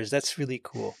our letters. That's really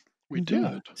cool. We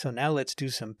did. So now let's do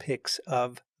some picks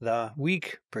of the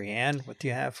week. Brianne, what do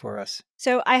you have for us?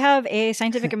 So I have a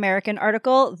Scientific American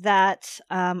article that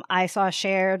I saw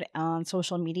shared on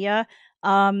social media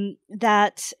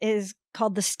that is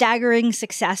called The Staggering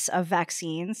Success of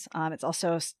Vaccines. It's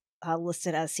also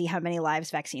listed as See How Many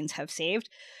Lives Vaccines Have Saved,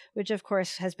 which of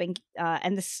course has been,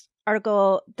 and this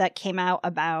article that came out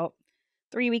about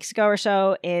 3 weeks ago or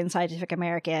so in Scientific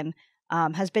American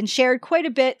has been shared quite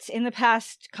a bit in the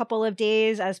past couple of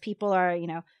days as people are,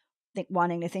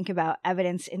 wanting to think about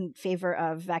evidence in favor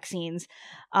of vaccines.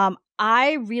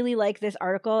 I really like this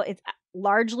article. It's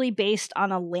largely based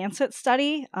on a Lancet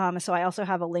study. So I also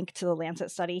have a link to the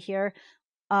Lancet study here,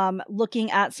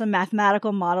 looking at some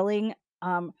mathematical modeling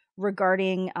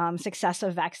regarding success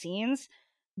of vaccines.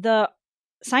 The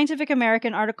Scientific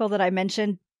American article that I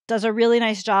mentioned does a really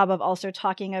nice job of also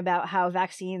talking about how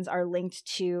vaccines are linked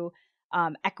to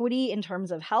equity in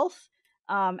terms of health,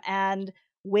 and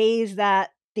ways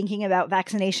that thinking about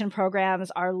vaccination programs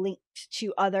are linked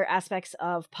to other aspects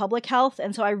of public health.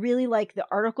 And so I really like the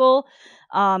article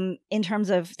in terms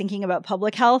of thinking about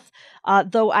public health,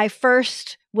 though I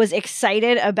first was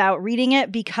excited about reading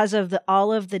it because of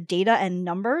all of the data and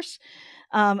numbers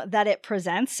that it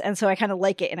presents. And so I kind of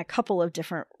like it in a couple of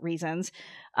different reasons.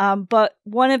 But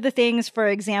one of the things, for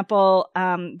example,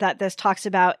 that this talks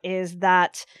about is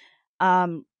that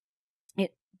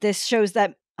this shows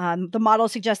that the model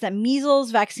suggests that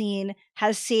measles vaccine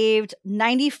has saved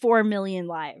 94 million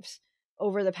lives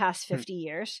over the past 50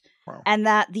 years. Wow. And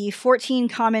that the 14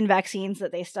 common vaccines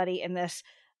that they study in this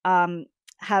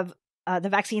have the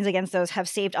vaccines against those have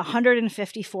saved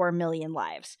 154 million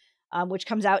lives, which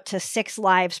comes out to 6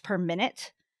 lives per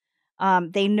minute.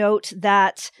 They note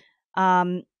that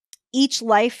each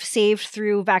life saved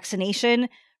through vaccination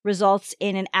results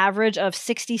in an average of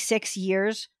 66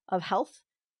 years of health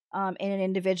in an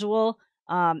individual.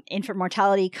 Infant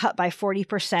mortality cut by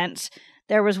 40%.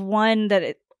 There was one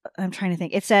that I'm trying to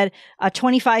think. It said a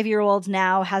 25-year-old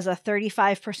now has a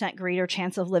 35% greater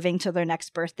chance of living to their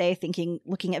next birthday,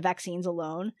 looking at vaccines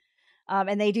alone.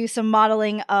 And they do some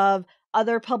modeling of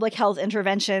other public health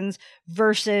interventions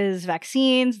versus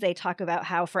vaccines. They talk about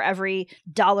how for every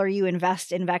dollar you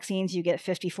invest in vaccines, you get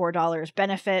 $54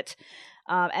 benefit.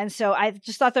 And so I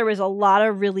just thought there was a lot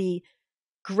of really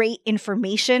great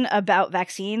information about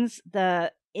vaccines.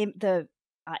 The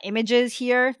images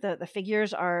here, the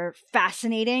figures are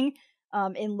fascinating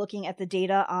in looking at the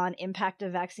data on impact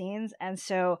of vaccines. And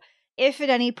so if at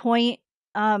any point,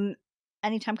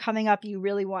 anytime coming up, you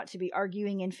really want to be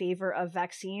arguing in favor of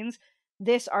vaccines,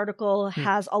 this article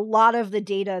has a lot of the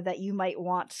data that you might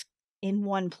want in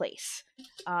one place,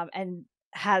 and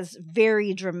has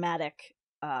very dramatic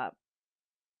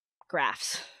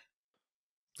graphs.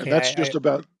 And that's just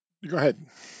about. Go ahead.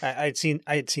 I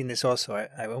had seen this also.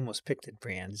 I almost picked it,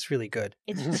 Brianne. It's really good.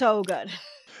 It's so good.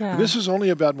 Yeah. This is only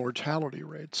about mortality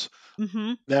rates.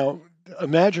 Mm-hmm. Now,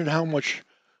 imagine how much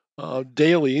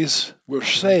dailies were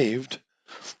saved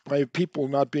by people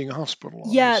not being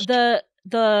hospitalized. Yeah,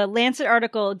 the Lancet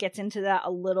article gets into that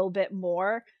a little bit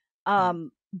more,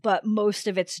 but most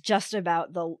of it's just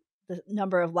about the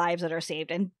number of lives that are saved,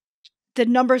 and the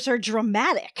numbers are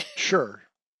dramatic. Sure,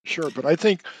 but I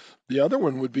think the other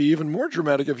one would be even more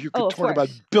dramatic if you could talk about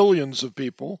course. billions of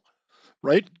people,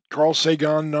 right? Carl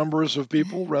Sagan numbers of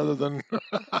people rather than,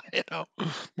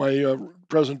 my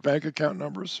present bank account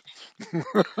numbers.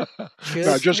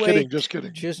 No, just kidding.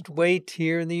 Just wait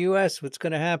here in the U.S. What's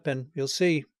going to happen? You'll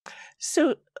see.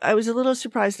 So I was a little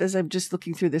surprised as I'm just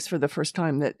looking through this for the first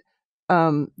time that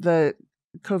the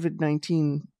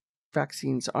COVID-19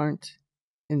 vaccines aren't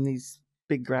in these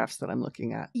big graphs that I'm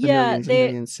looking at. The millions and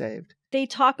millions saved. They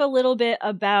talk a little bit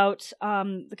about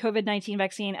the COVID-19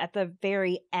 vaccine at the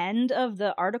very end of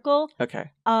the article.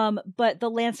 Okay. But the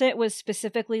Lancet was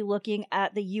specifically looking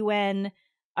at the UN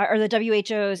or the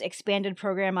WHO's expanded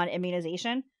program on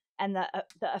immunization and the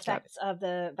effects of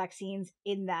the vaccines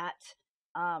in that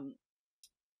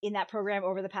program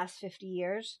over the past 50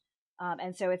 years.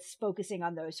 And so it's focusing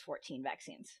on those 14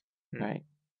 vaccines. Right.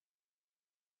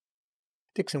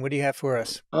 Dixon, what do you have for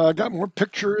us? Got more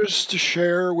pictures to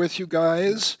share with you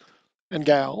guys and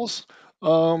gals.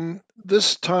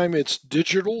 This time it's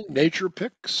digital nature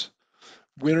pics,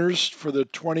 winners for the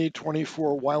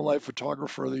 2024 Wildlife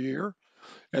Photographer of the Year.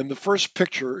 And the first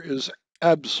picture is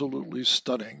absolutely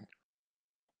stunning.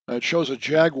 It shows a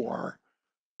jaguar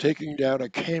taking down a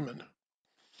caiman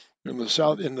in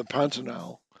the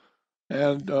Pantanal.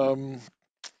 And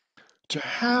to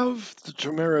have the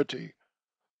temerity,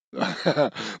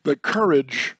 the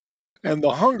courage, and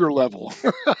the hunger level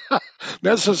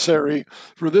necessary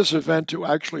for this event to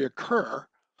actually occur,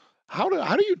 how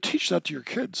do you teach that to your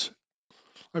kids?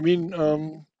 I mean,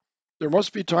 there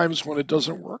must be times when it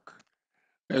doesn't work,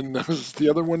 and the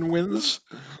other one wins,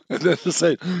 and then to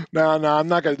say, no, I'm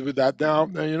not going to do that now.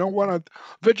 You know what?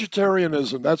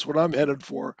 Vegetarianism, that's what I'm headed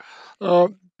for.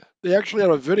 They actually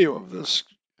had a video of this,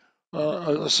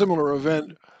 a similar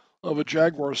event of a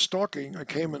jaguar stalking a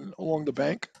caiman along the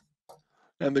bank,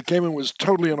 and the caiman was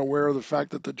totally unaware of the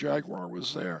fact that the jaguar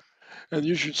was there. And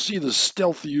you should see the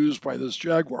stealth used by this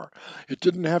jaguar. It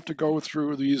didn't have to go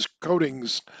through these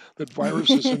coatings that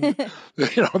viruses and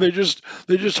they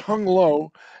just hung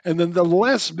low. And then the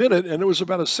last minute, and it was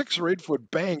about a 6 or 8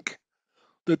 foot bank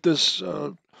that this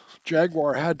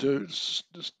jaguar had to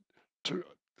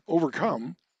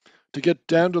overcome to get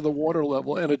down to the water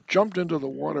level, and it jumped into the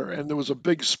water, and there was a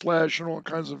big splash and all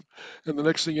kinds of, and the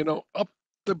next thing you know, up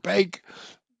the bank,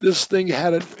 this thing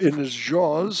had it in its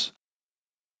jaws,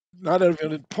 Not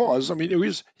even in pause. I mean,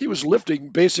 he was lifting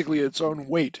basically its own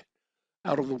weight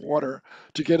out of the water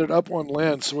to get it up on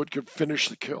land so it could finish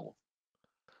the kill.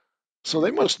 So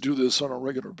they must do this on a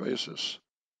regular basis.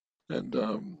 And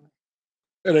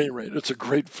at any rate, it's a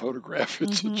great photograph.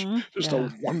 It's just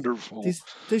a wonderful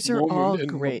these are moment all in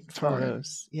great time.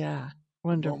 photos. Yeah,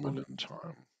 wonderful. Moment in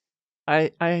time.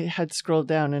 I had scrolled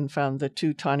down and found the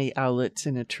 2 tawny owlets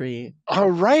in a tree. All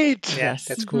right. Yeah, Yes,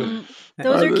 that's cool.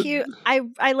 Those are cute.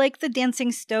 I like the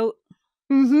dancing stoat.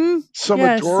 Some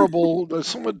yes.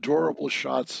 some adorable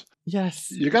shots.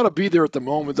 Yes. You got to be there at the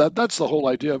moment. That's the whole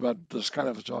idea about this kind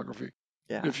of photography.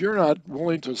 Yeah. If you're not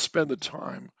willing to spend the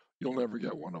time, you'll never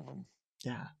get one of them.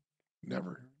 Yeah.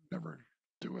 Never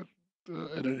do it.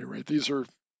 At any rate, these are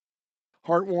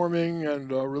heartwarming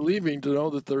and relieving to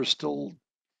know that there's still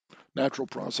natural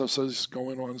processes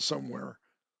going on somewhere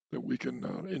that we can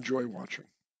enjoy watching.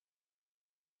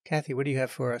 Kathy, what do you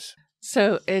have for us?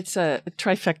 So it's a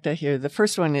trifecta here. The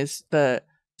first one is the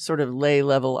sort of lay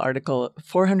level article,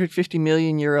 450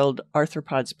 million year old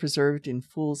arthropods preserved in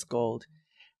fool's gold.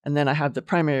 And then I have the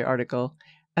primary article.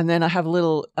 And then I have a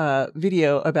little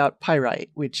video about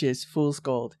pyrite, which is fool's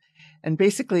gold. And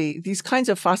basically, these kinds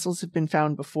of fossils have been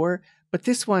found before, but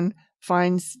this one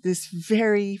finds this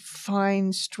very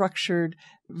fine structured,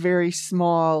 very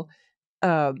small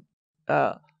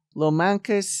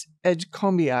Lomancus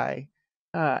edgecombii,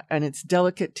 and its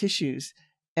delicate tissues.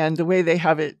 And the way they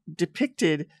have it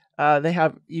depicted,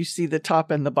 you see the top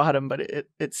and the bottom, but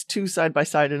it's 2 side by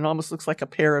side, and it almost looks like a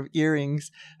pair of earrings.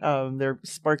 They're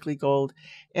sparkly gold.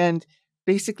 And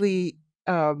basically,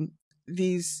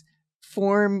 these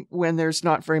form when there's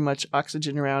not very much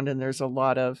oxygen around and there's a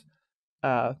lot of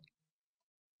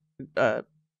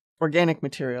organic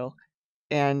material.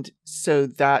 And so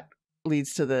that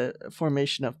leads to the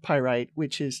formation of pyrite,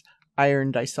 which is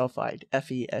iron disulfide,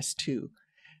 FeS2.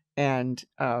 And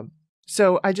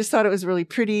so I just thought it was really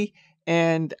pretty.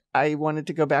 And I wanted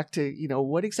to go back to,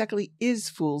 what exactly is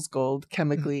fool's gold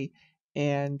chemically?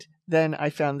 And then I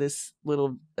found this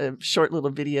short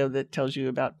little video that tells you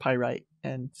about pyrite.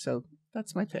 And so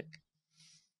that's my pick.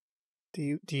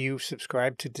 Do you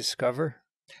subscribe to Discover?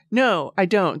 No, I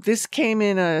don't. This came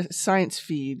in a science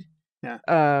feed. Yeah.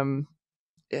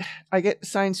 I get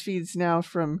science feeds now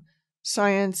from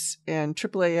Science and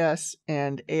AAAS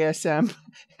and ASM,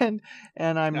 and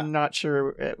I'm not sure.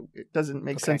 It doesn't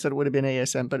make sense that it would have been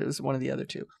ASM, but it was one of the other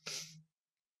 2.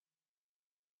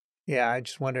 Yeah, I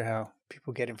just wonder how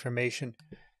people get information,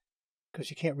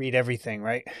 because you can't read everything,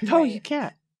 right? No, you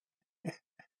can't.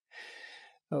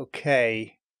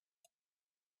 Okay.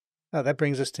 Oh, that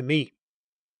brings us to me.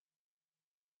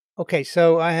 Okay,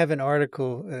 so I have an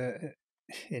article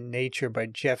in Nature by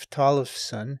Jeff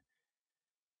Tollefson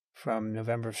from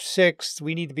November 6th.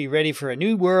 We need to be ready for a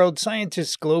new world.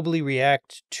 Scientists globally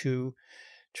react to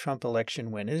Trump election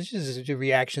win. This is the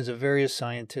reactions of various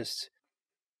scientists.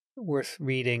 Worth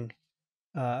reading.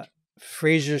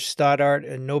 Fraser Stoddart,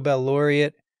 a Nobel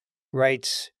laureate,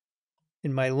 writes,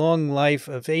 "In my long life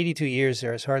of 82 years,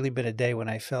 there has hardly been a day when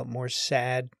I felt more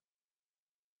sad."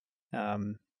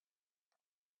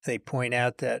 They point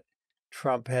out that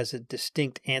Trump has a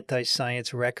distinct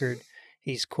anti-science record.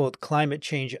 He's called climate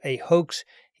change a hoax.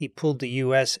 He pulled the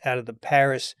U.S. out of the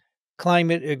Paris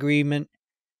Climate Agreement.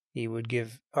 He would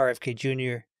give RFK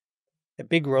Jr. a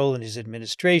big role in his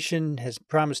administration, has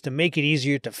promised to make it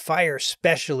easier to fire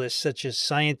specialists such as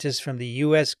scientists from the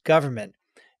U.S. government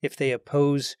if they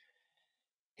oppose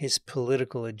his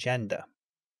political agenda.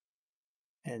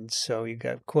 And so you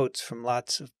got quotes from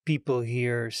lots of people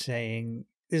here saying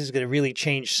this is going to really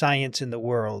change science in the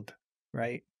world,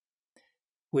 right?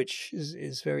 Which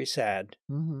is very sad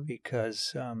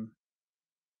because,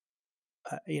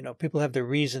 people have their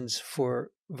reasons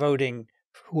for voting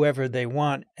whoever they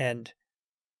want, and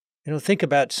they don't think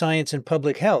about science and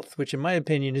public health, which in my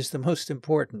opinion is the most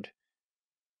important.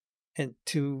 And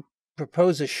to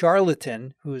propose a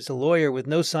charlatan who is a lawyer with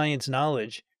no science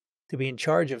knowledge to be in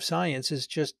charge of science is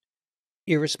just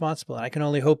irresponsible. And I can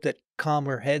only hope that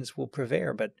calmer heads will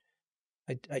prevail, but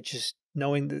I just,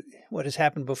 knowing what has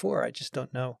happened before, I just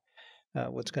don't know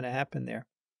what's going to happen there.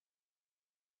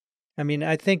 I mean,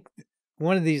 I think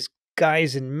one of these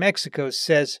guys in Mexico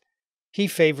says he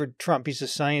favored Trump. He's a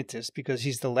scientist because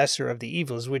he's the lesser of the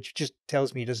evils, which just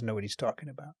tells me he doesn't know what he's talking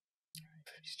about.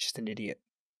 He's just an idiot.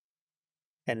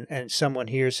 And someone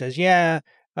here says, yeah,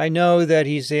 I know that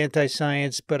he's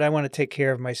anti-science, but I want to take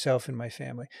care of myself and my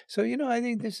family. So, I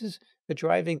think this is a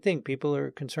driving thing. People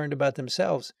are concerned about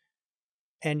themselves.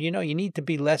 And, you need to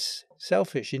be less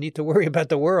selfish. You need to worry about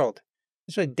the world.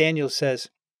 That's what Daniel says,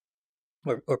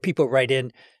 or people write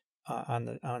in,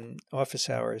 on office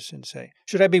hours and say,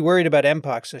 should I be worried about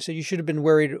Mpox? I said, you should have been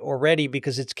worried already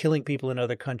because it's killing people in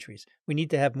other countries. We need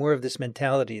to have more of this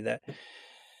mentality that,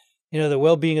 the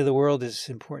well-being of the world is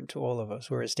important to all of us.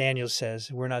 Whereas Daniel says,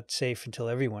 we're not safe until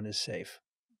everyone is safe.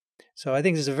 So I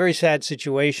think this is a very sad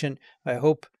situation. I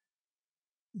hope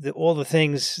that all the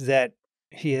things that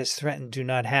he has threatened do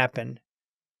not happen,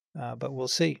 but we'll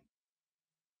see.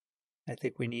 I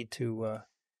think we need to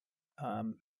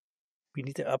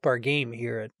up our game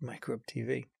here at Microbe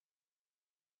TV.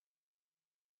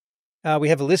 We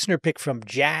have a listener pick from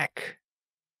Jack.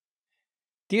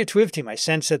 Dear TWiV team, I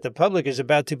sense that the public is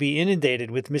about to be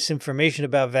inundated with misinformation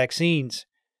about vaccines,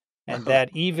 and that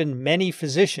even many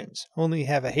physicians only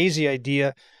have a hazy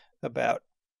idea about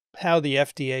how the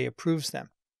FDA approves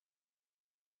them.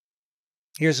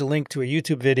 Here's a link to a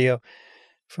YouTube video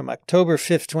from October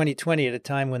 5th, 2020, at a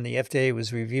time when the FDA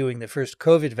was reviewing the first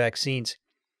COVID vaccines.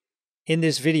 In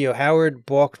this video, Howard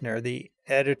Balkner, the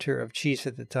editor-in-chief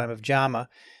at the time of JAMA,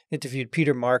 interviewed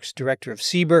Peter Marks, director of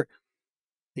CBER,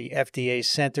 the FDA's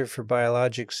Center for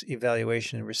Biologics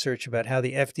Evaluation and Research, about how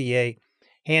the FDA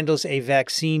handles a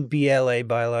vaccine BLA,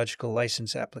 biological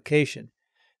license application.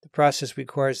 The process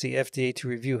requires the FDA to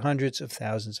review hundreds of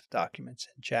thousands of documents,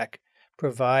 and Jack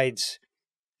provides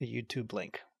the YouTube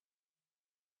link.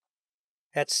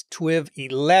 That's TWiV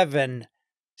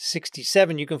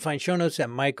 1167. You can find show notes at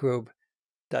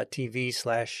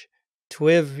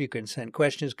microbe.tv/TWiV. You can send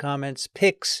questions, comments,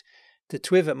 pics to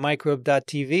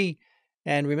TWiV@microbe.tv.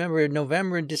 And remember, in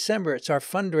November and December, it's our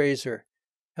fundraiser.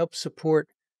 Help support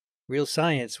real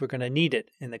science. We're going to need it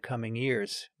in the coming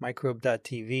years.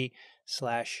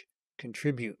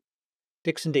 Microbe.tv/contribute.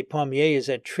 Dixon Despommier is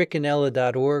at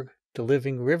trichinella.org,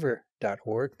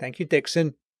 thelivingriver.org. Thank you,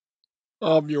 Dixon.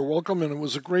 You're welcome, and it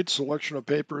was a great selection of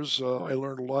papers. I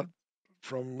learned a lot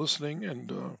from listening,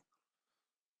 and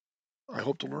I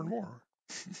hope to learn more.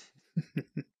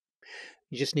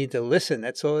 You just need to listen.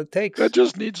 That's all it takes. That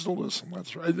just needs to listen.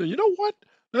 That's right. You know what?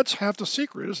 That's half the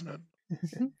secret, isn't it?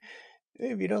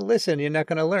 If you don't listen, you're not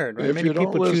going to learn. Right? Many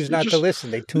people choose not to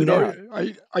listen. They tune out.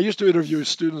 I used to interview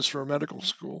students for medical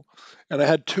school, and I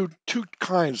had two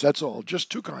kinds. That's all.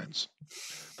 Just two kinds.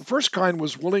 The first kind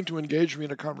was willing to engage me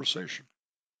in a conversation.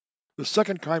 The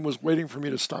second kind was waiting for me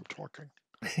to stop talking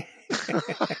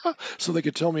so they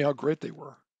could tell me how great they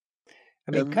were.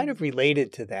 I mean, kind of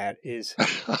related to that is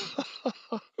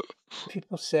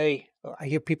people say, I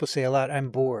hear people say a lot, I'm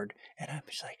bored. And I'm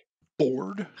just like,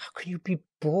 bored? How can you be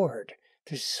bored?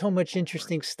 There's so much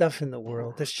interesting stuff in the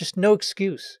world. There's just no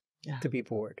excuse to be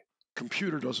bored.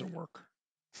 Computer doesn't work.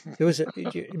 There was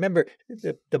remember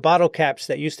the bottle caps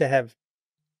that used to have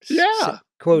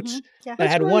quotes? Mm-hmm. Yeah, I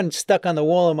had one stuck on the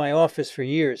wall in my office for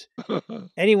years.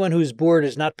 Anyone who's bored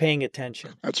is not paying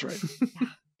attention. That's right.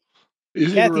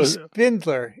 Kathy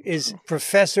Spindler is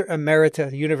Professor Emerita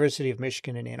at the University of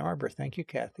Michigan in Ann Arbor. Thank you,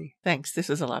 Kathy. Thanks. This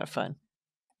is a lot of fun.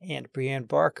 And Brianne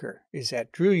Barker is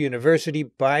at Drew University,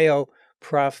 Bio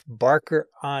Prof. Barker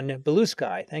on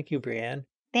Beluski. Thank you, Brianne.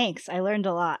 Thanks. I learned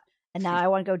a lot. And now I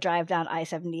want to go drive down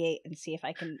I-78 and see if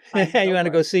I can find You want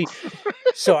to go see?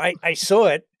 So I saw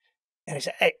it, and I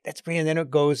said, hey, that's Brianne. Then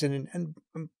it goes, and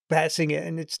I'm passing it,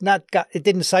 and it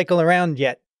didn't cycle around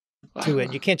yet to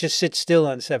it. You can't just sit still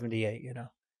on 78,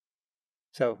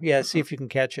 So, see if you can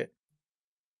catch it.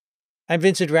 I'm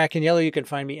Vincent Racaniello. You can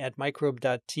find me at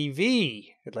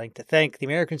microbe.tv. I'd like to thank the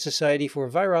American Society for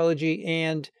Virology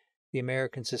and the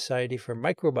American Society for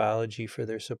Microbiology for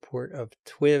their support of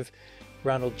TWiV,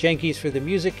 Ronald Jenkins for the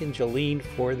music, and Jolene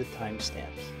for the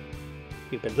timestamps.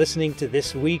 You've been listening to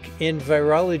This Week in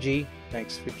Virology.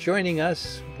 Thanks for joining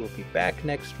us. We'll be back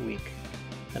next week.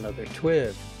 Another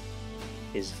TWiV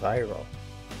is viral.